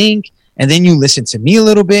I think, and then you listen to me a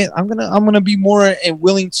little bit, I'm gonna be more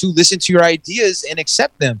willing to listen to your ideas and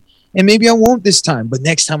accept them. And maybe I won't this time, but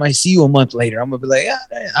next time I see you a month later, I'm gonna be like,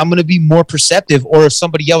 I'm gonna be more perceptive. Or if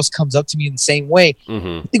somebody else comes up to me in the same way,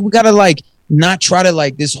 I think we gotta like not try to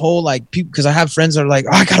like this whole like people, because I have friends that are like,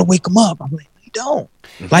 oh, I gotta wake them up. I'm like, you don't.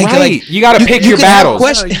 Like you gotta pick your battles.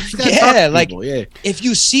 If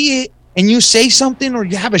you see it and you say something, or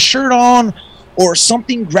you have a shirt on, or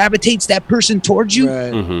something gravitates that person towards you,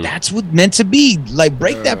 that's what meant to be. Like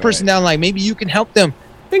break that person down. Like maybe you can help them.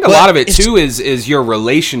 I think a lot of it too is your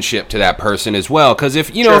relationship to that person as well. Because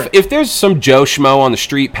if you know if there's some Joe Schmo on the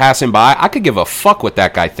street passing by, I could give a fuck what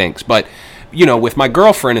that guy thinks. But you know, with my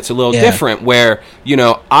girlfriend, it's a little different. Where you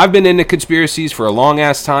know I've been into conspiracies for a long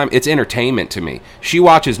ass time. It's entertainment to me. She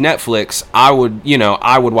watches Netflix. I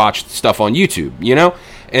would watch stuff on YouTube. You know,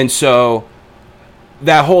 and so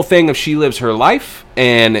that whole thing of she lives her life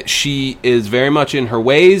and she is very much in her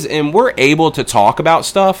ways, and we're able to talk about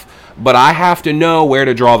stuff. But I have to know where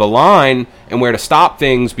to draw the line and where to stop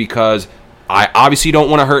things, because I obviously don't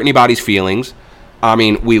want to hurt anybody's feelings. I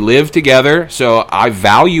mean, we live together, so I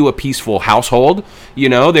value a peaceful household. You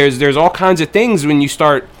know, there's all kinds of things when you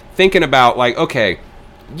start thinking about, like, okay,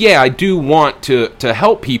 yeah, I do want to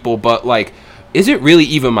help people, but, like, is it really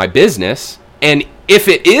even my business? And if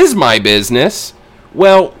it is my business,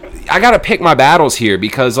 well, I gotta pick my battles here,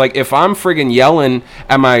 because like if I'm friggin' yelling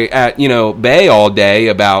at Bay all day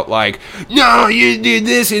about like, no, you did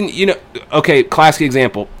this, and you know, okay, classic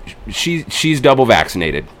example, she's double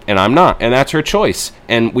vaccinated and I'm not, and that's her choice,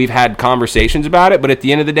 and we've had conversations about it, but at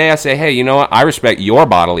the end of the day I say, hey, you know what, I respect your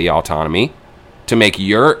bodily autonomy to make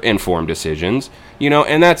your informed decisions, you know,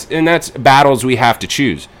 and that's battles we have to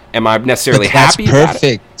choose. Am I necessarily happy about it?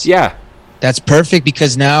 Perfect. Yeah, that's perfect,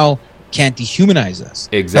 because now can't dehumanize us.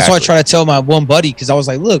 Exactly. That's why I try to tell my one buddy, because I was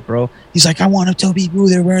like, look, bro, he's like, I want to tell people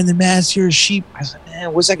they're wearing the mask, you're a sheep. I was like,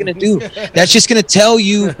 man, what's that gonna do? That's just gonna tell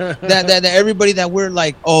you that everybody that we're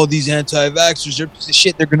like, oh, these anti-vaxxers, they're piece of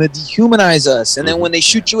shit, they're gonna dehumanize us, and then when they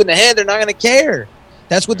shoot you in the head, they're not gonna care.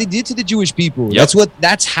 That's what they did to the Jewish people. Yep.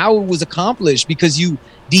 That's how it was accomplished, because you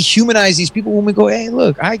dehumanize these people. When we go, hey,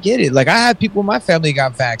 look, I get it, like I have people in my family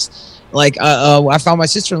got vaxxed. Like I found my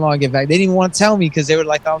sister-in-law get back. They didn't even want to tell me, because they were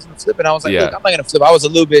like, I was gonna flip it. I was like, look, I'm not gonna flip. I was a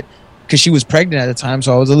little bit, because she was pregnant at the time,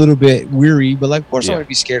 so I was a little bit weary. But like, of course, I'm gonna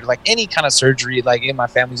be scared. Like any kind of surgery, like in my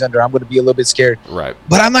family's under, I'm gonna be a little bit scared. Right.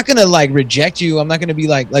 But I'm not gonna like reject you. I'm not gonna be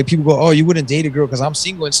like people go, oh, you wouldn't date a girl because I'm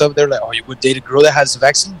single and stuff. They're like, oh, you would date a girl that has the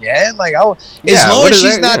vaccine? Yeah. Like, as long as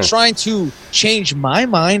she's not trying to change my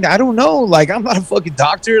mind, I don't know. Like, I'm not a fucking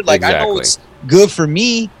doctor. Like, I know it's good for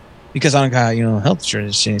me, because I don't got, health insurance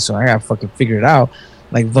and shit, so I gotta fucking figure it out.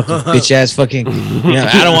 Like fucking bitch ass fucking,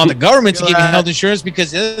 I don't want the government to give me health insurance,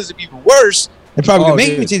 because this is even worse. They're probably gonna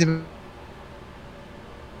make me take the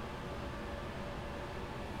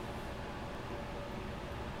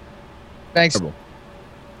thanks.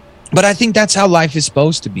 But I think that's how life is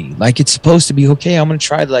supposed to be. Like, it's supposed to be, okay, I'm gonna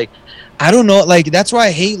try, like, I don't know, like, that's why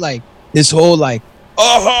I hate like this whole like,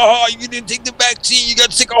 oh, you didn't take the vaccine, you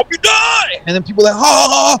got sick, I hope you die. And then people are like,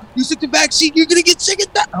 oh, you took the vaccine, you're gonna get sick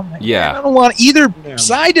and die. I'm like, I don't want either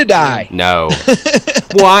side to die. No.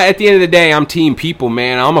 Well, at the end of the day, I'm team people,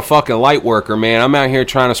 man. I'm a fucking light worker, man. I'm out here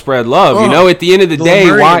trying to spread love. At the end of the day,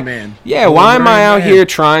 why am I out here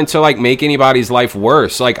trying to like make anybody's life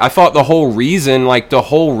worse? Like, I thought the whole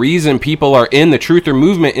reason people are in the truther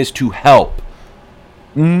movement is to help.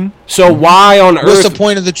 Mm-hmm. So why on earth? What's the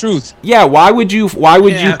point of the truth? Yeah, why would you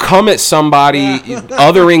come at somebody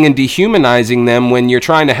othering and dehumanizing them when you're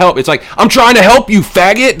trying to help? It's like, I'm trying to help you,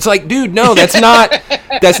 faggot. It's like, dude, no, that's not.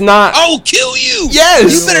 I'll kill you.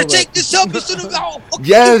 Yes. You better take this up.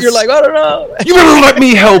 Yes. You're like, I don't know. You better let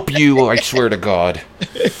me help you. I swear to God.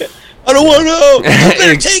 I don't want to know. You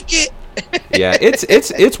better take it. Yeah,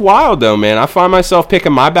 it's wild though, man. I find myself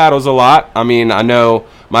picking my battles a lot. I mean, I know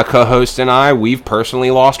my co-host and we've personally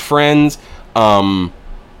lost friends. I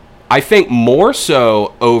think more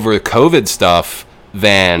so over COVID stuff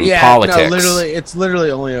than politics. No, it's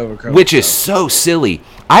literally only over COVID. Which is so silly.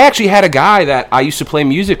 I actually had a guy that I used to play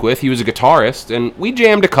music with. He was a guitarist, and we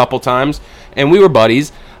jammed a couple times, and we were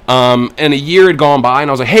buddies. And a year had gone by, and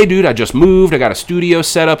I was like, hey, dude, I just moved. I got a studio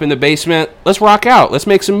set up in the basement. Let's rock out. Let's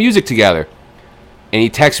make some music together. And he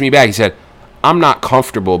texted me back. He said, I'm not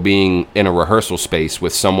comfortable being in a rehearsal space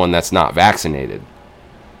with someone that's not vaccinated.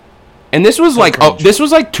 And this was like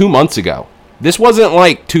 2 months ago. This wasn't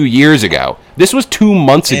like 2 years ago. This was 2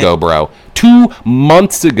 months ago, bro. 2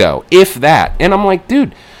 months ago, if that. And I'm like,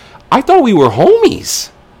 dude, I thought we were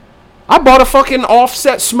homies. I bought a fucking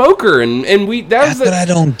offset smoker, and we that's what I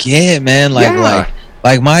don't get, man.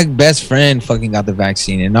 Like my best friend fucking got the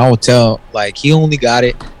vaccine, and I will tell, like, he only got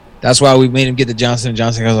it. That's why we made him get the Johnson &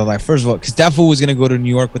 Johnson. I was like, first of all, because that fool was gonna go to New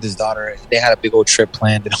York with his daughter. They had a big old trip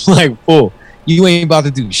planned, and I'm like, fool, you ain't about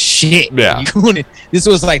to do shit. Yeah. This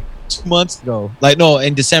was like 2 months ago, like no,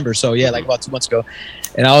 in December. So yeah, like about 2 months ago,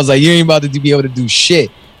 and I was like, you ain't about to be able to do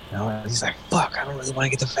shit. He's like, fuck, I don't really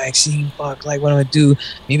want to get the vaccine. Fuck, like, what am I do?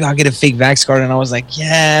 Maybe I'll get a fake vax card. And I was like,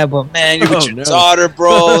 yeah, but man, you're with your daughter,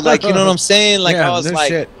 bro. Like, you know what I'm saying? Like, I was like,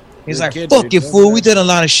 shit. He's like, fuck it, fool. We did a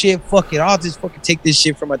lot of shit. Fuck it. I'll just fucking take this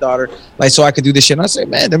shit from my daughter, like, so I could do this shit. And I said,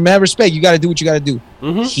 man, the mad respect. You got to do what you got to do.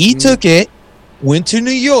 He took it, went to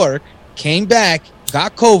New York, came back,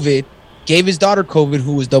 got COVID, gave his daughter COVID,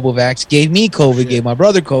 who was double vax, gave me COVID, gave my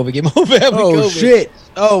brother COVID, gave my whole family COVID. Oh, shit.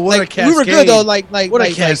 Oh, what a cascade. We were good, though. What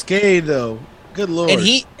a cascade, though. Good Lord.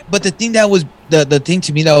 But the thing that was, the thing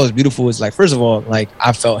to me that was beautiful was, like, first of all, like,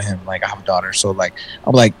 I felt him. Like, I have a daughter. So, like,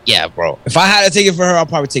 I'm like, yeah, bro. If I had to take it for her, I'll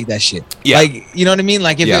probably take that shit. Yeah. Like, you know what I mean?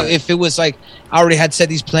 Like, if it was, like, I already had set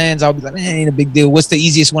these plans, I'll be like, man, it ain't a big deal. What's the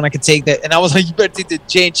easiest one I could take that? And I was like, you better take the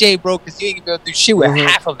J&J, bro, because you ain't going to be able to do shit with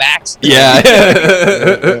half a vax.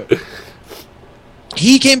 Yeah.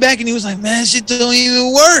 He came back and he was like, man, shit don't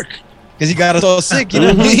even work. Because he got us all sick, you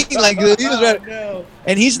know what I mean? Like, he was right.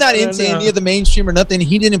 And he's not into any of the mainstream or nothing.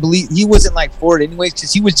 He didn't believe, he wasn't like for it anyways,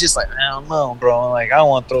 because he was just like, I don't know, bro. Like, I don't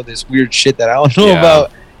want to throw this weird shit that I don't know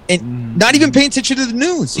about. And not even paying attention to the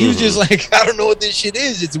news. He was just like, I don't know what this shit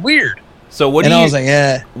is. It's weird. So I was like,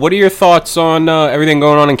 yeah. What are your thoughts on everything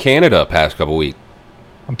going on in Canada past couple weeks?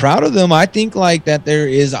 I'm proud of them. I think like that there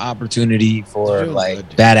is opportunity for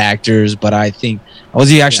like bad actors, but I think I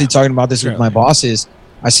was actually talking about this with my bosses.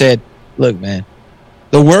 I said, look, man,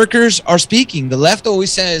 the workers are speaking. The left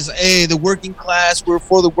always says, hey, the working class, we're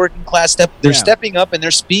for the working class. They're stepping up and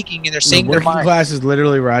they're speaking and they're saying their mind. The working class is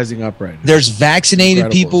literally rising up right now. There's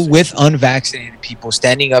vaccinated people with unvaccinated people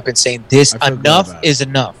standing up and saying this enough is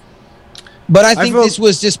enough. But I think this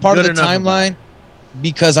was just part of the timeline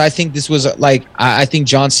because I think this was like, I think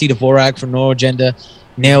John C. Dvorak from No Agenda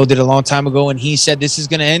nailed it a long time ago. And he said, this is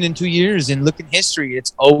going to end in 2 years. And look at history.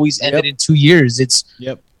 It's always ended in 2 years.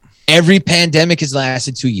 Every pandemic has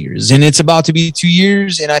lasted 2 years, and it's about to be 2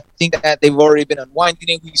 years. And I think that they've already been unwinding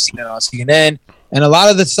it. We've seen it on CNN, and a lot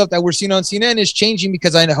of the stuff that we're seeing on CNN is changing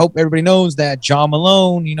because I hope everybody knows that John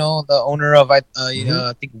Malone, you know, the owner of, I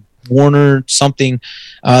think Warner something,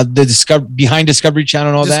 behind Discovery Channel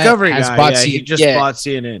and all Discovery that. Guy, he just bought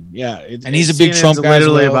CNN. Yeah, and he's a big CNN's Trump guy.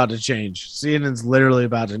 Literally about to change. CNN's literally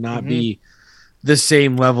about to not be the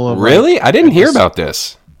same level of. Really, I didn't hear about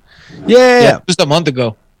this. Yeah, just a month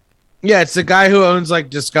ago. Yeah, it's the guy who owns like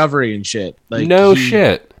Discovery and shit. Like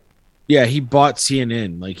shit. Yeah, he bought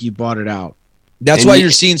CNN. Like he bought it out. That's why you're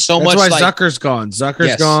seeing so much. That's why Zucker's gone.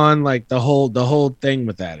 Zucker's gone. Like the whole thing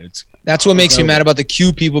with that. That's what makes me mad about the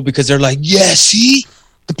Q people because they're like, yeah, see,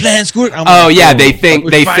 the plan's good. They think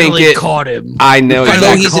it caught him. I know. I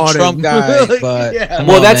know he's a Trump guy, but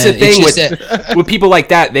that's the thing with people like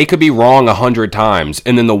that. They could be wrong 100 times,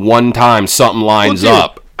 and then the one time something lines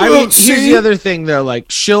up. I mean, here's the other thing, though. Like,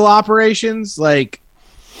 shill operations, like,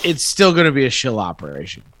 it's still going to be a shill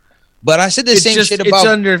operation. But I said the same shit about... It's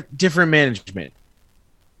under different management.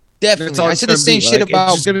 Definitely. I said the same shit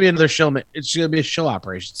about... It's going to be another shill... It's going to be a shill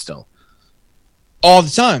operation still. All the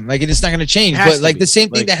time. Like, it's not going to change. But, like, the same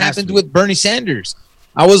thing that happened with Bernie Sanders.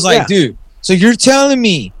 I was like, dude, so you're telling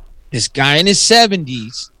me this guy in his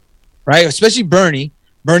 70s, right? Especially Bernie...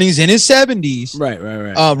 Bernie's in his 70s, right.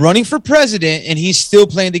 Running for president, and he's still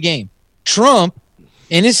playing the game. Trump,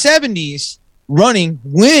 in his 70s, running,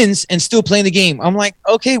 wins, and still playing the game. I'm like,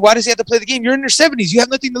 okay, why does he have to play the game? You're in your 70s. You have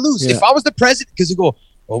nothing to lose. If I was the president, because they go,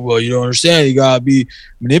 oh, well, you don't understand. You got to be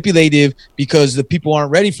manipulative because the people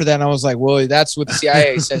aren't ready for that. And I was like, well, that's what the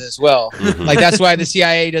CIA says as well. Like, that's why the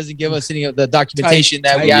CIA doesn't give us any of the documentation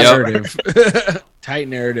that we have. Tight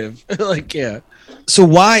narrative. Like, yeah. So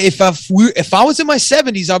why, if I was in my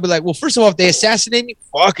 70s, I'll be like, well, first of all, if they assassinate me,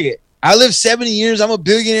 fuck it. I live 70 years. I'm a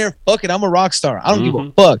billionaire. Fuck it. I'm a rock star. I don't give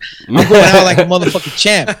a fuck. I'm going out like a motherfucking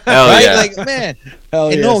champ. Right? Yeah. Like, man.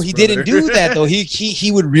 No, he didn't do that though.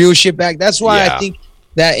 He would reel shit back. That's why I think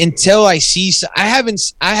that until I see, I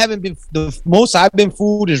haven't been, the most I've been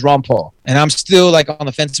fooled is Ron Paul, and I'm still like on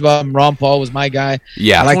the fence about him. Ron Paul was my guy.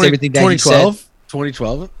 Yeah, I liked everything that he said.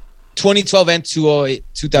 2012 and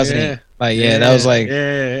 2008. Like, that was like,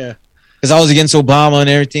 because I was against Obama and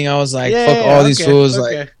everything. I was like, fuck all these fools.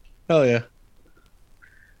 Like, hell yeah.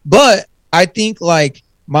 But I think like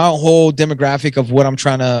my whole demographic of what I'm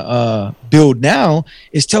trying to build now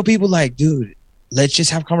is tell people like, dude, let's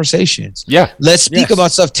just have conversations. Yeah. Let's speak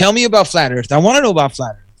about stuff. Tell me about flat Earth. I want to know about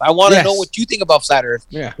flat Earth. I want to know what you think about flat Earth.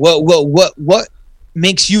 Yeah. What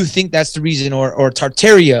makes you think that's the reason? Or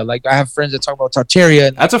Tartaria. Like I have friends that talk about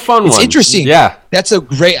Tartaria. That's a fun one. It's interesting. Yeah. That's a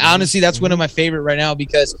great. Honestly, that's one of my favorite right now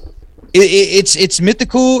because it's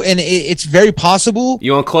mythical and it's very possible.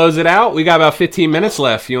 You want to close it out? We got about 15 minutes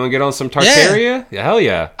left. You want to get on some Tartaria? Yeah, hell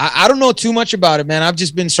yeah. I don't know too much about it, man. I've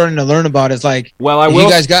just been starting to learn about it. It's like,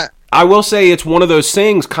 I will say it's one of those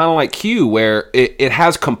things, kind of like Q, where it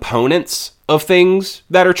has components of things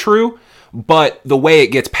that are true, but the way it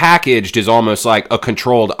gets packaged is almost like a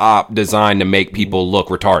controlled op designed to make people look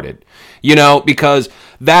retarded. You know, because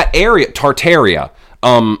that area, Tartaria,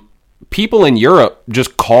 people in Europe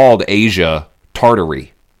just called Asia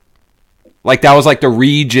Tartary. Like that was like the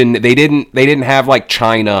region. They didn't have like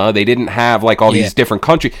China. They didn't have like all these different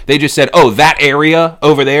countries. They just said, oh, that area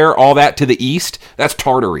over there, all that to the east, that's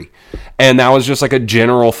Tartary. And that was just like a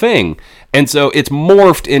general thing. And so it's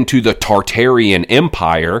morphed into the Tartarian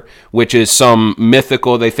Empire, which is some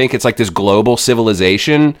mythical, they think it's like this global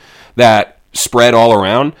civilization that spread all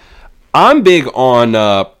around. I'm big on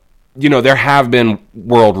there have been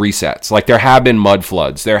world resets. Like there have been mud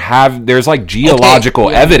floods. There's like geological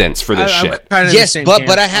evidence for this shit. Yes,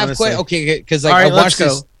 but I have quite because like I watched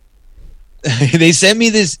this. They sent me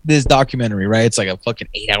this documentary, right? It's like a fucking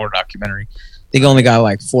 8-hour documentary. I think I only got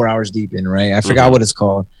like 4 hours deep in, right? I forgot what it's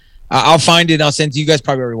called. I'll find it and I'll send it to you. Guys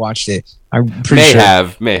probably already watched it. I'm pretty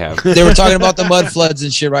sure. May have. They were talking about the mud floods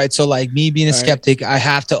and shit, right? So like me being a skeptic, I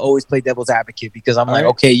have to always play devil's advocate because I'm like,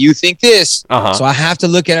 okay, you think this, so I have to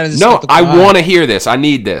look at it as no, I want to hear this. I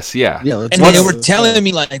need this. Yeah. And they were telling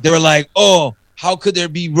me like, they were like, oh, how could there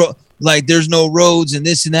be like there's no roads and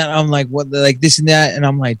this and that. I'm like, what, like this and that, and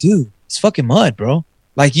I'm like, dude, it's fucking mud, bro.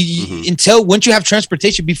 Like you until once you have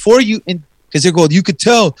transportation before you because they're going, you could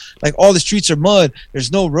tell like all the streets are mud.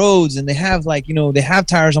 There's no roads, and they have like they have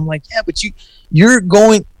tires. I'm like, yeah, but you're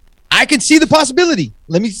going. I can see the possibility.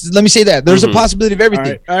 Let me say that there's a possibility of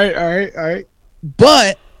everything. All right.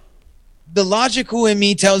 But the logical in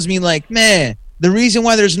me tells me like, man, the reason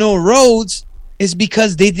why there's no roads is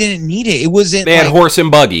because they didn't need it. It wasn't. They had horse and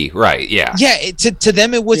buggy, right? Yeah. Yeah. To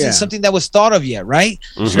them, it wasn't something that was thought of yet, right?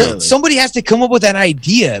 Somebody has to come up with that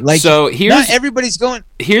idea. Like, so not everybody's going.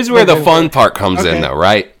 Here's where the fun part comes in, though,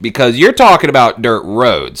 right? Because you're talking about dirt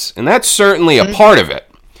roads, and that's certainly a part of it.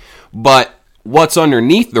 But what's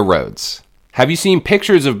underneath the roads? Have you seen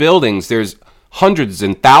pictures of buildings? There's hundreds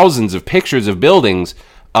and thousands of pictures of buildings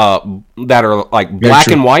that are like black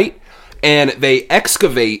and white, and they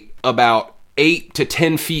excavate about 8 to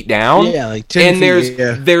 10 feet down. Yeah, like 10 feet.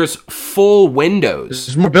 And there's full windows.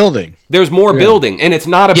 There's more building. There's more building, and it's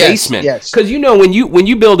not a basement. Because when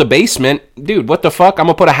you build a basement, dude, what the fuck? I'm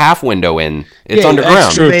gonna put a half window in. It's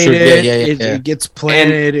underground. True. It gets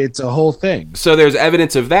planted. It's a whole thing. So there's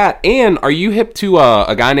evidence of that. And are you hip to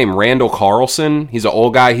a guy named Randall Carlson? He's an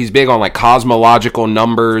old guy. He's big on like cosmological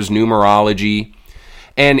numbers, numerology.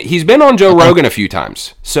 And he's been on Joe Rogan a few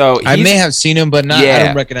times. So I may have seen him, but I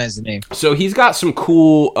don't recognize the name. So he's got some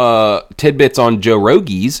cool tidbits on Joe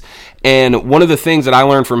Rogies. And one of the things that I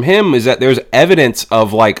learned from him is that there's evidence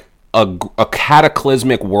of like a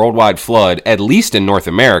cataclysmic worldwide flood, at least in North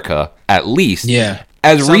America, at least. Yeah.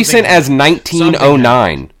 As recent as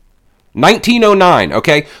 1909. 1909,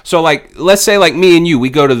 okay? So like, let's say like me and you, we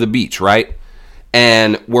go to the beach, right?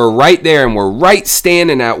 And we're right there, and we're right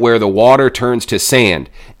standing at where the water turns to sand.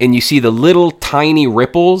 And you see the little tiny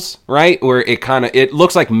ripples, right? Where it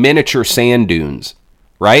looks like miniature sand dunes,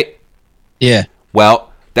 right? Yeah.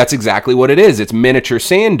 Well, that's exactly what it is. It's miniature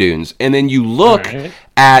sand dunes. And then you look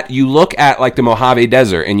at like the Mojave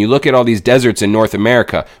Desert, and you look at all these deserts in North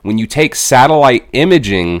America. When you take satellite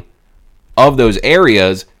imaging of those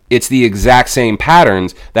areas, it's the exact same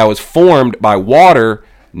patterns that was formed by water,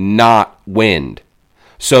 not wind.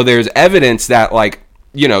 So there's evidence that like,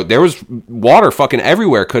 there was water fucking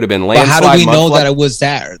everywhere. Could have been landslide. But how do we know that it was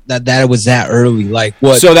that it was that early? Like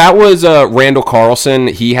what? So that was Randall Carlson.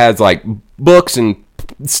 He has like books and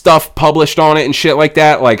stuff published on it and shit like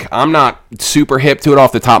that. Like I'm not super hip to it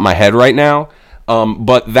off the top of my head right now.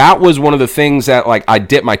 But that was one of the things that like I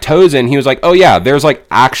dipped my toes in. He was like, "Oh yeah, there's like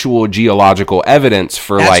actual geological evidence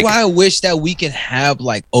for That's like." That's why I wish that we could have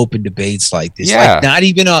like open debates like this. Yeah. Like not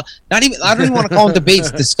even. I don't even want to call them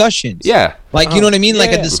debates, discussions. Yeah. Like you know what I mean,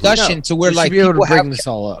 like a discussion to where like be able to bring this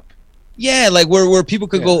all up. Yeah, like where people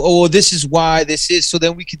could go, oh, well, this is why this is. So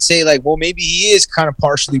then we could say like, well, maybe he is kind of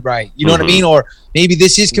partially right. You know what I mean? Or maybe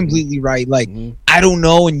this is completely right. Like I don't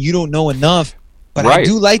know, and you don't know enough. But I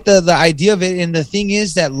do like the idea of it, and the thing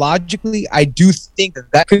is that logically, I do think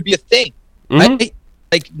that could be a thing. Right?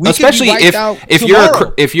 like we especially could be wiped out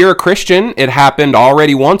if you're a Christian, it happened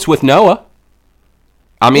already once with Noah.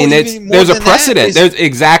 I mean, there's a precedent.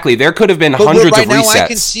 There could have been hundreds of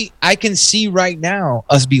resets. I can see right now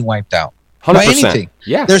us being wiped out. 100%. By anything.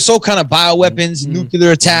 Yeah. There's so kind of bioweapons,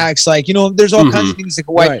 nuclear attacks, like, you know, there's all kinds of things that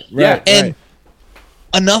can wipe. Right. And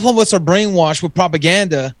enough of us are brainwashed with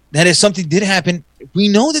propaganda that if something did happen, we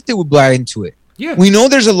know that they would buy into it. Yeah. We know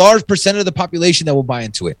there's a large percent of the population that will buy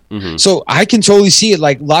into it. Mm-hmm. So I can totally see it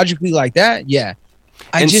like logically like that. Yeah.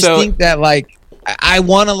 I just think that like I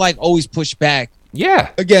want to like always push back. Yeah.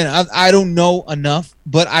 Again, I don't know enough,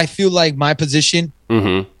 but I feel like my position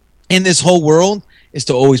in this whole world is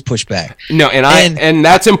to always push back. No, and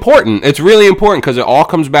that's important. It's really important because it all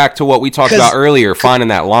comes back to what we talked about earlier, finding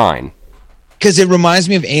that line. Because it reminds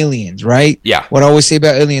me of Aliens, right? Yeah. What I always say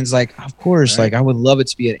about Aliens, like, of course, like, I would love it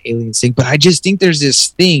to be an alien thing, but I just think there's this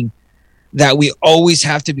thing that we always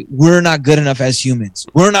have to be. We're not good enough as humans.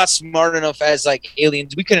 We're not smart enough as, like,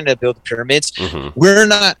 aliens. We couldn't have built the pyramids. We're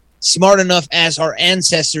not smart enough as our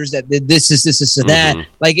ancestors that did this, and that.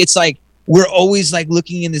 Like, it's like we're always, like,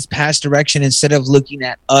 looking in this past direction instead of looking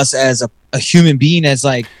at us as a human being as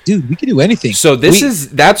like, dude, we can do anything. So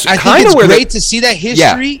that's I kind think of it's where great to see that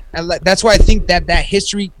history. Yeah. That's why I think that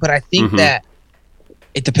history, but I think that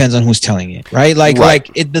it depends on who's telling it, right? Like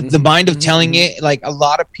the mind of telling it, like a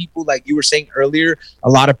lot of people, like you were saying earlier, a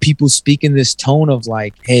lot of people speak in this tone of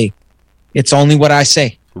like, hey, it's only what I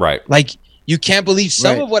say. Right. Like you can't believe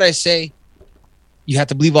some of what I say. You have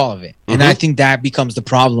to believe all of it. And I think that becomes the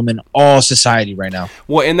problem in all society right now.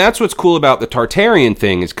 Well, and that's what's cool about the Tartarian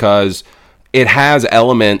thing is because it has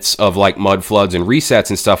elements of like mud floods and resets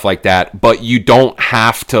and stuff like that, but you don't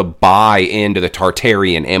have to buy into the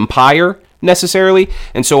Tartarian Empire necessarily.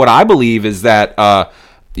 And so what I believe is that,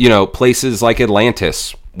 places like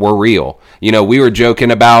Atlantis were real. You know, we were joking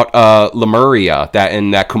about Lemuria, that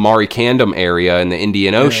in that Kumari Kandam area in the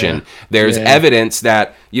Indian Ocean. There's evidence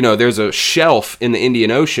that, there's a shelf in the Indian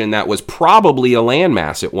Ocean that was probably a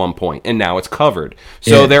landmass at one point, and now it's covered.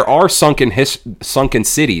 So there are sunken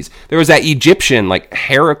cities. There was that Egyptian, like,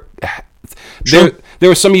 there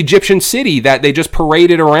was some Egyptian city that they just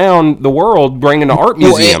paraded around the world bringing to art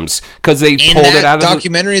museums because they pulled it out of the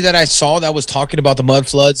documentary that I saw that was talking about the mud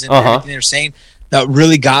floods and everything they were saying. That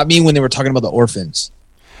really got me when they were talking about the orphans.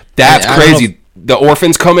 That's crazy. The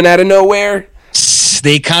orphans coming out of nowhere.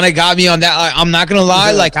 They kind of got me on that. I'm not gonna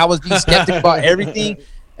lie, like I was being skeptic about everything,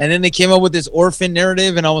 and then they came up with this orphan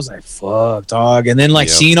narrative, and I was like, "Fuck, dog!" And then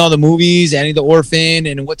seeing all the movies, Annie the Orphan,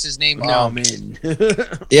 and what's his name? Man.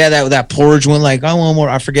 that Porridge one. Like I want more.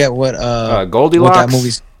 I forget what. Goldilocks. What that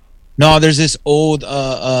movie's. No, there's this old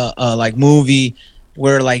like movie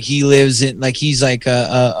where like he lives in like he's like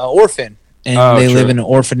a orphan. And they live in an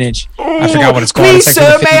orphanage. I forgot what it's called. Please,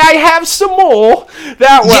 sir, may I have some more?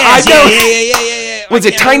 That one. Yeah. Was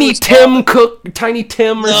it Tiny Tim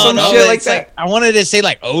or some shit like that? I wanted to say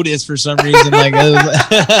like Otis for some reason. Like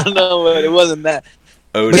I don't know, but it wasn't that.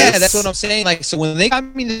 Otis. Yeah, that's what I'm saying. Like, so when they got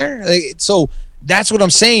me there, like, so that's what I'm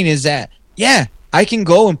saying is that I can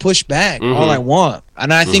go and push back all I want.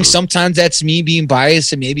 And I think sometimes that's me being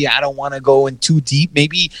biased and maybe I don't want to go in too deep.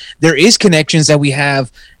 Maybe there is connections that we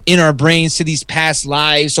have in our brains to these past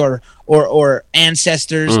lives or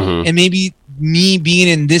ancestors. And maybe me being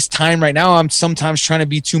in this time right now, I'm sometimes trying to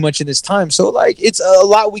be too much in this time. So like it's a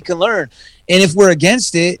lot we can learn. And if we're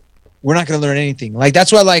against it, we're not going to learn anything. Like,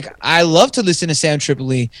 that's why, like, I love to listen to Sam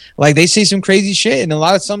Tripoli. Like, they say some crazy shit,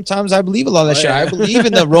 and sometimes I believe a lot of that shit. I believe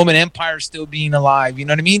in the Roman Empire still being alive. You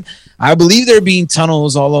know what I mean? I believe there being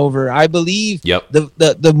tunnels all over. I believe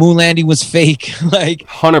the moon landing was fake. Like,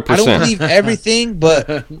 100%. I don't believe everything,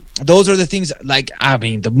 but those are the things, like, I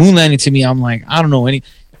mean, the moon landing to me, I'm like, I don't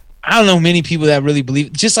know many people that really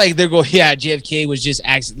believe. Just like they go, yeah, JFK was just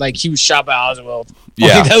like he was shot by Oswald.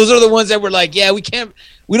 Yeah, like, those are the ones that were like, yeah, we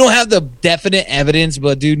don't have the definite evidence,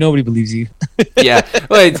 but dude, nobody believes you. Yeah,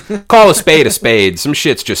 well, call a spade a spade. Some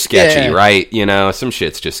shit's just sketchy, right? Some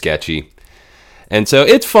shit's just sketchy. And so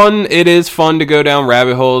it's fun. It is fun to go down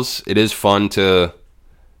rabbit holes. It is fun to,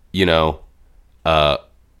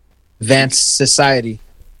 advance society.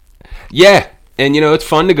 Yeah. And, it's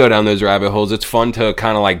fun to go down those rabbit holes. It's fun to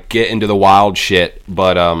kind of, like, get into the wild shit.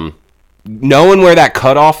 But knowing where that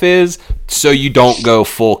cutoff is so you don't go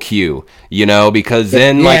full Q, because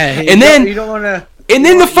then, you don't want to... And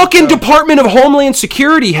then the fucking Department of Homeland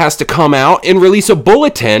Security has to come out and release a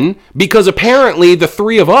bulletin because apparently the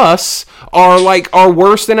three of us are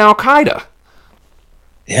worse than Al-Qaeda.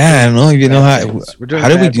 Yeah, I don't know if you know how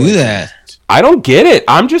did we do that? I don't get it.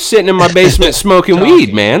 I'm just sitting in my basement smoking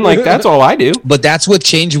weed, man. Like, that's all I do. But that's what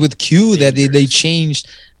changed with Q, that they changed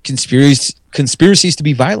conspiracies to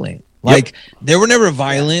be violent. Like they were never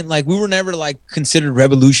violent. Like we were never like considered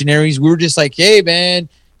revolutionaries. We were just like, hey man,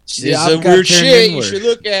 this is weird shit. Inward. You should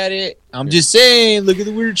look at it. I'm just saying, look at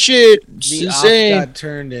the weird shit. The op got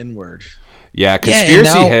turned inward. Yeah,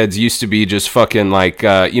 conspiracy heads used to be just fucking like,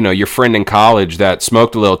 your friend in college that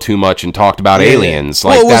smoked a little too much and talked about aliens.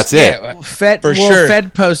 Like, that's it.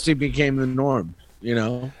 Fed posting became the norm,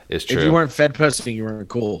 It's true. If you weren't Fed posting, you weren't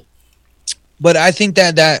cool. But I think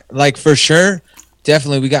that like, for sure,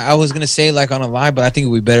 definitely, I was going to say, like, on a live, but I think it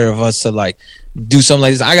would be better of us to, like, do something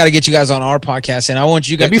like this. I got to get you guys on our podcast, and I want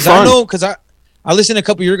you guys, because I know, because I listened to a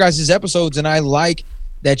couple of your guys' episodes, and I like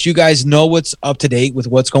that you guys know what's up to date with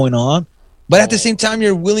what's going on. But at the same time,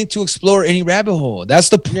 you're willing to explore any rabbit hole. That's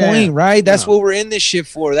the point, right? That's what we're in this shit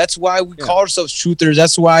for. That's why we call ourselves truthers.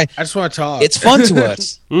 That's why I just want to talk. It's fun to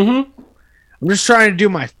us. Mm-hmm. I'm just trying to do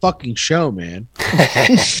my fucking show, man.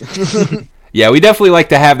 Yeah, we definitely like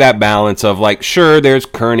to have that balance of like, sure, there's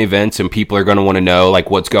current events and people are going to want to know like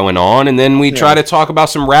what's going on. And then we try to talk about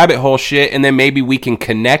some rabbit hole shit, and then maybe we can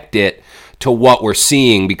connect it to what we're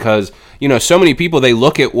seeing, because, so many people, they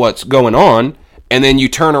look at what's going on, and then you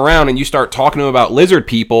turn around and you start talking to them about lizard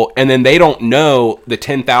people, and then they don't know the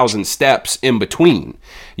 10,000 steps in between.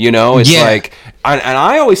 It's like, and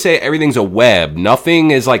I always say everything's a web.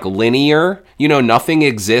 Nothing is like linear. Nothing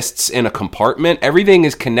exists in a compartment. Everything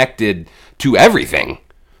is connected to everything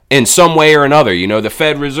in some way or another. The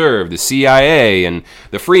Fed Reserve, the CIA, and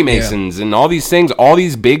the Freemasons, and all these things, all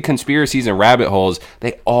these big conspiracies and rabbit holes,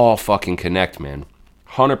 they all fucking connect, man.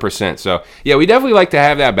 100%. So, yeah, we definitely like to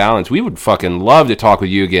have that balance. We would fucking love to talk with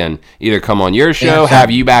you again. Either come on your show,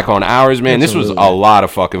 have you back on ours, man. Absolutely. This was a lot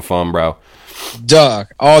of fucking fun, bro. Doug,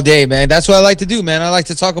 all day, man. That's what I like to do, man. I like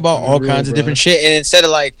to talk about all kinds of different shit. And instead of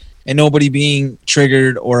like, and nobody being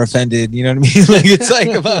triggered or offended, you know what I mean? Like, it's like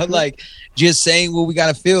about like just saying what we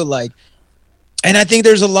got to feel like. And I think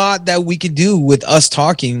there's a lot that we could do with us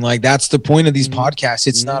talking. Like, that's the point of these podcasts.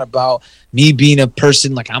 It's not about me being a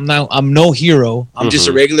person. Like, I'm no hero. I'm just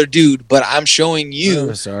a regular dude. But I'm showing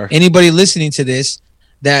you, anybody listening to this,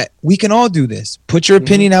 that we can all do this. Put your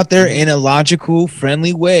opinion out there in a logical,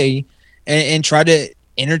 friendly way, and try to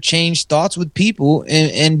interchange thoughts with people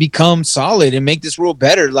and become solid and make this world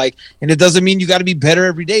better. Like, and it doesn't mean you got to be better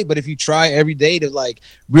every day. But if you try every day to like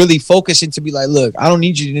really focus and to be like, look, I don't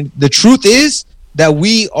need you to. The truth is that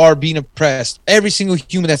we are being oppressed. Every single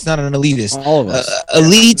human that's not an elitist. All of us.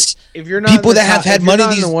 Elites. If you're not people that have had money,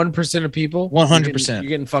 these 1% of people, 100%, you're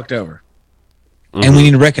getting fucked over. And we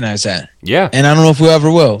need to recognize that. Yeah. And I don't know if we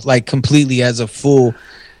ever will, like completely as a full,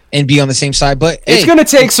 and be on the same side. But it's gonna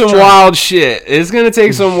take some wild shit. It's gonna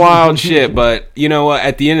take some wild shit. But you know what?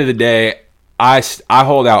 At the end of the day, I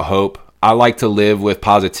hold out hope. I like to live with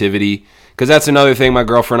positivity. Because that's another thing my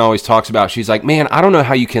girlfriend always talks about. She's like, man, I don't know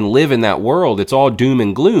how you can live in that world. It's all doom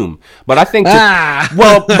and gloom. But I think,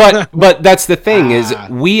 but that's the thing is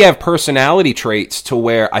we have personality traits to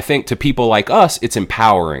where I think to people like us, it's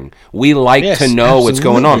empowering. We like to know what's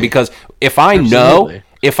going on, because if I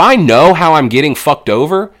know how I'm getting fucked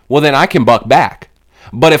over, well, then I can buck back.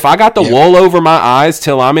 But if I got the wool over my eyes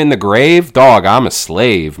till I'm in the grave, dog, I'm a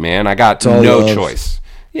slave, man. I got no choice.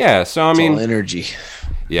 Yeah. So, I mean, all energy.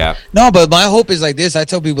 Yeah. No, but my hope is like this. I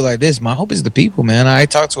tell people like this. My hope is the people, man. I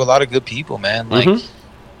talk to a lot of good people, man. Like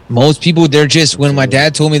most people, they're just, when my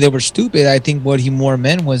dad told me they were stupid, I think what he more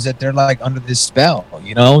meant was that they're like under this spell,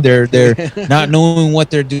 they're not knowing what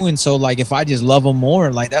they're doing. So like, if I just love them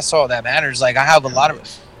more, like that's all that matters. Like I have a lot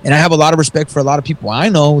of respect for a lot of people I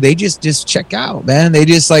know. They just check out, man. They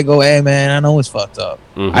just like go, hey man, I know it's fucked up.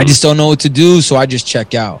 I just don't know what to do. So I just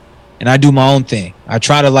check out and I do my own thing. I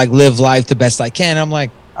try to like live life the best I can. I'm like,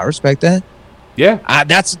 I respect that. Yeah,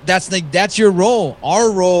 that's your role.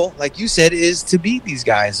 Our role, like you said, is to beat these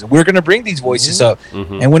guys. We're gonna bring these voices up,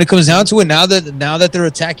 and when it comes down to it, now that they're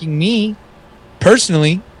attacking me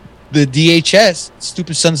personally, the DHS,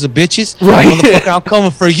 stupid sons of bitches, right? Motherfucker, I'm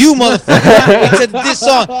coming for you, motherfucker. Said this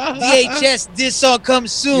song, DHS, this song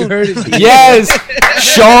comes soon. You heard it. Yes,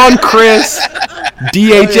 Sean, Chris.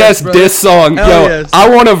 DHS diss song. Yo, I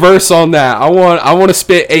want a verse on that. I want to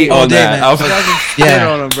spit 8 on that. Spit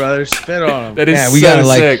on them, brother. Spit on them. That is we gotta,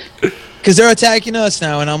 sick. Because they're attacking us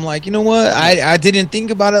now, and I'm like, you know what? I didn't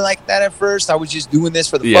think about it like that at first. I was just doing this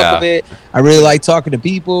for the fuck of it. I really like talking to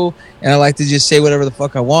people, and I like to just say whatever the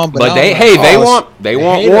fuck I want. But they want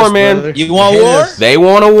war, us, man. Brother. You want war? They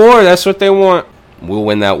want a war. That's what they want. We'll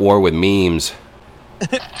win that war with memes.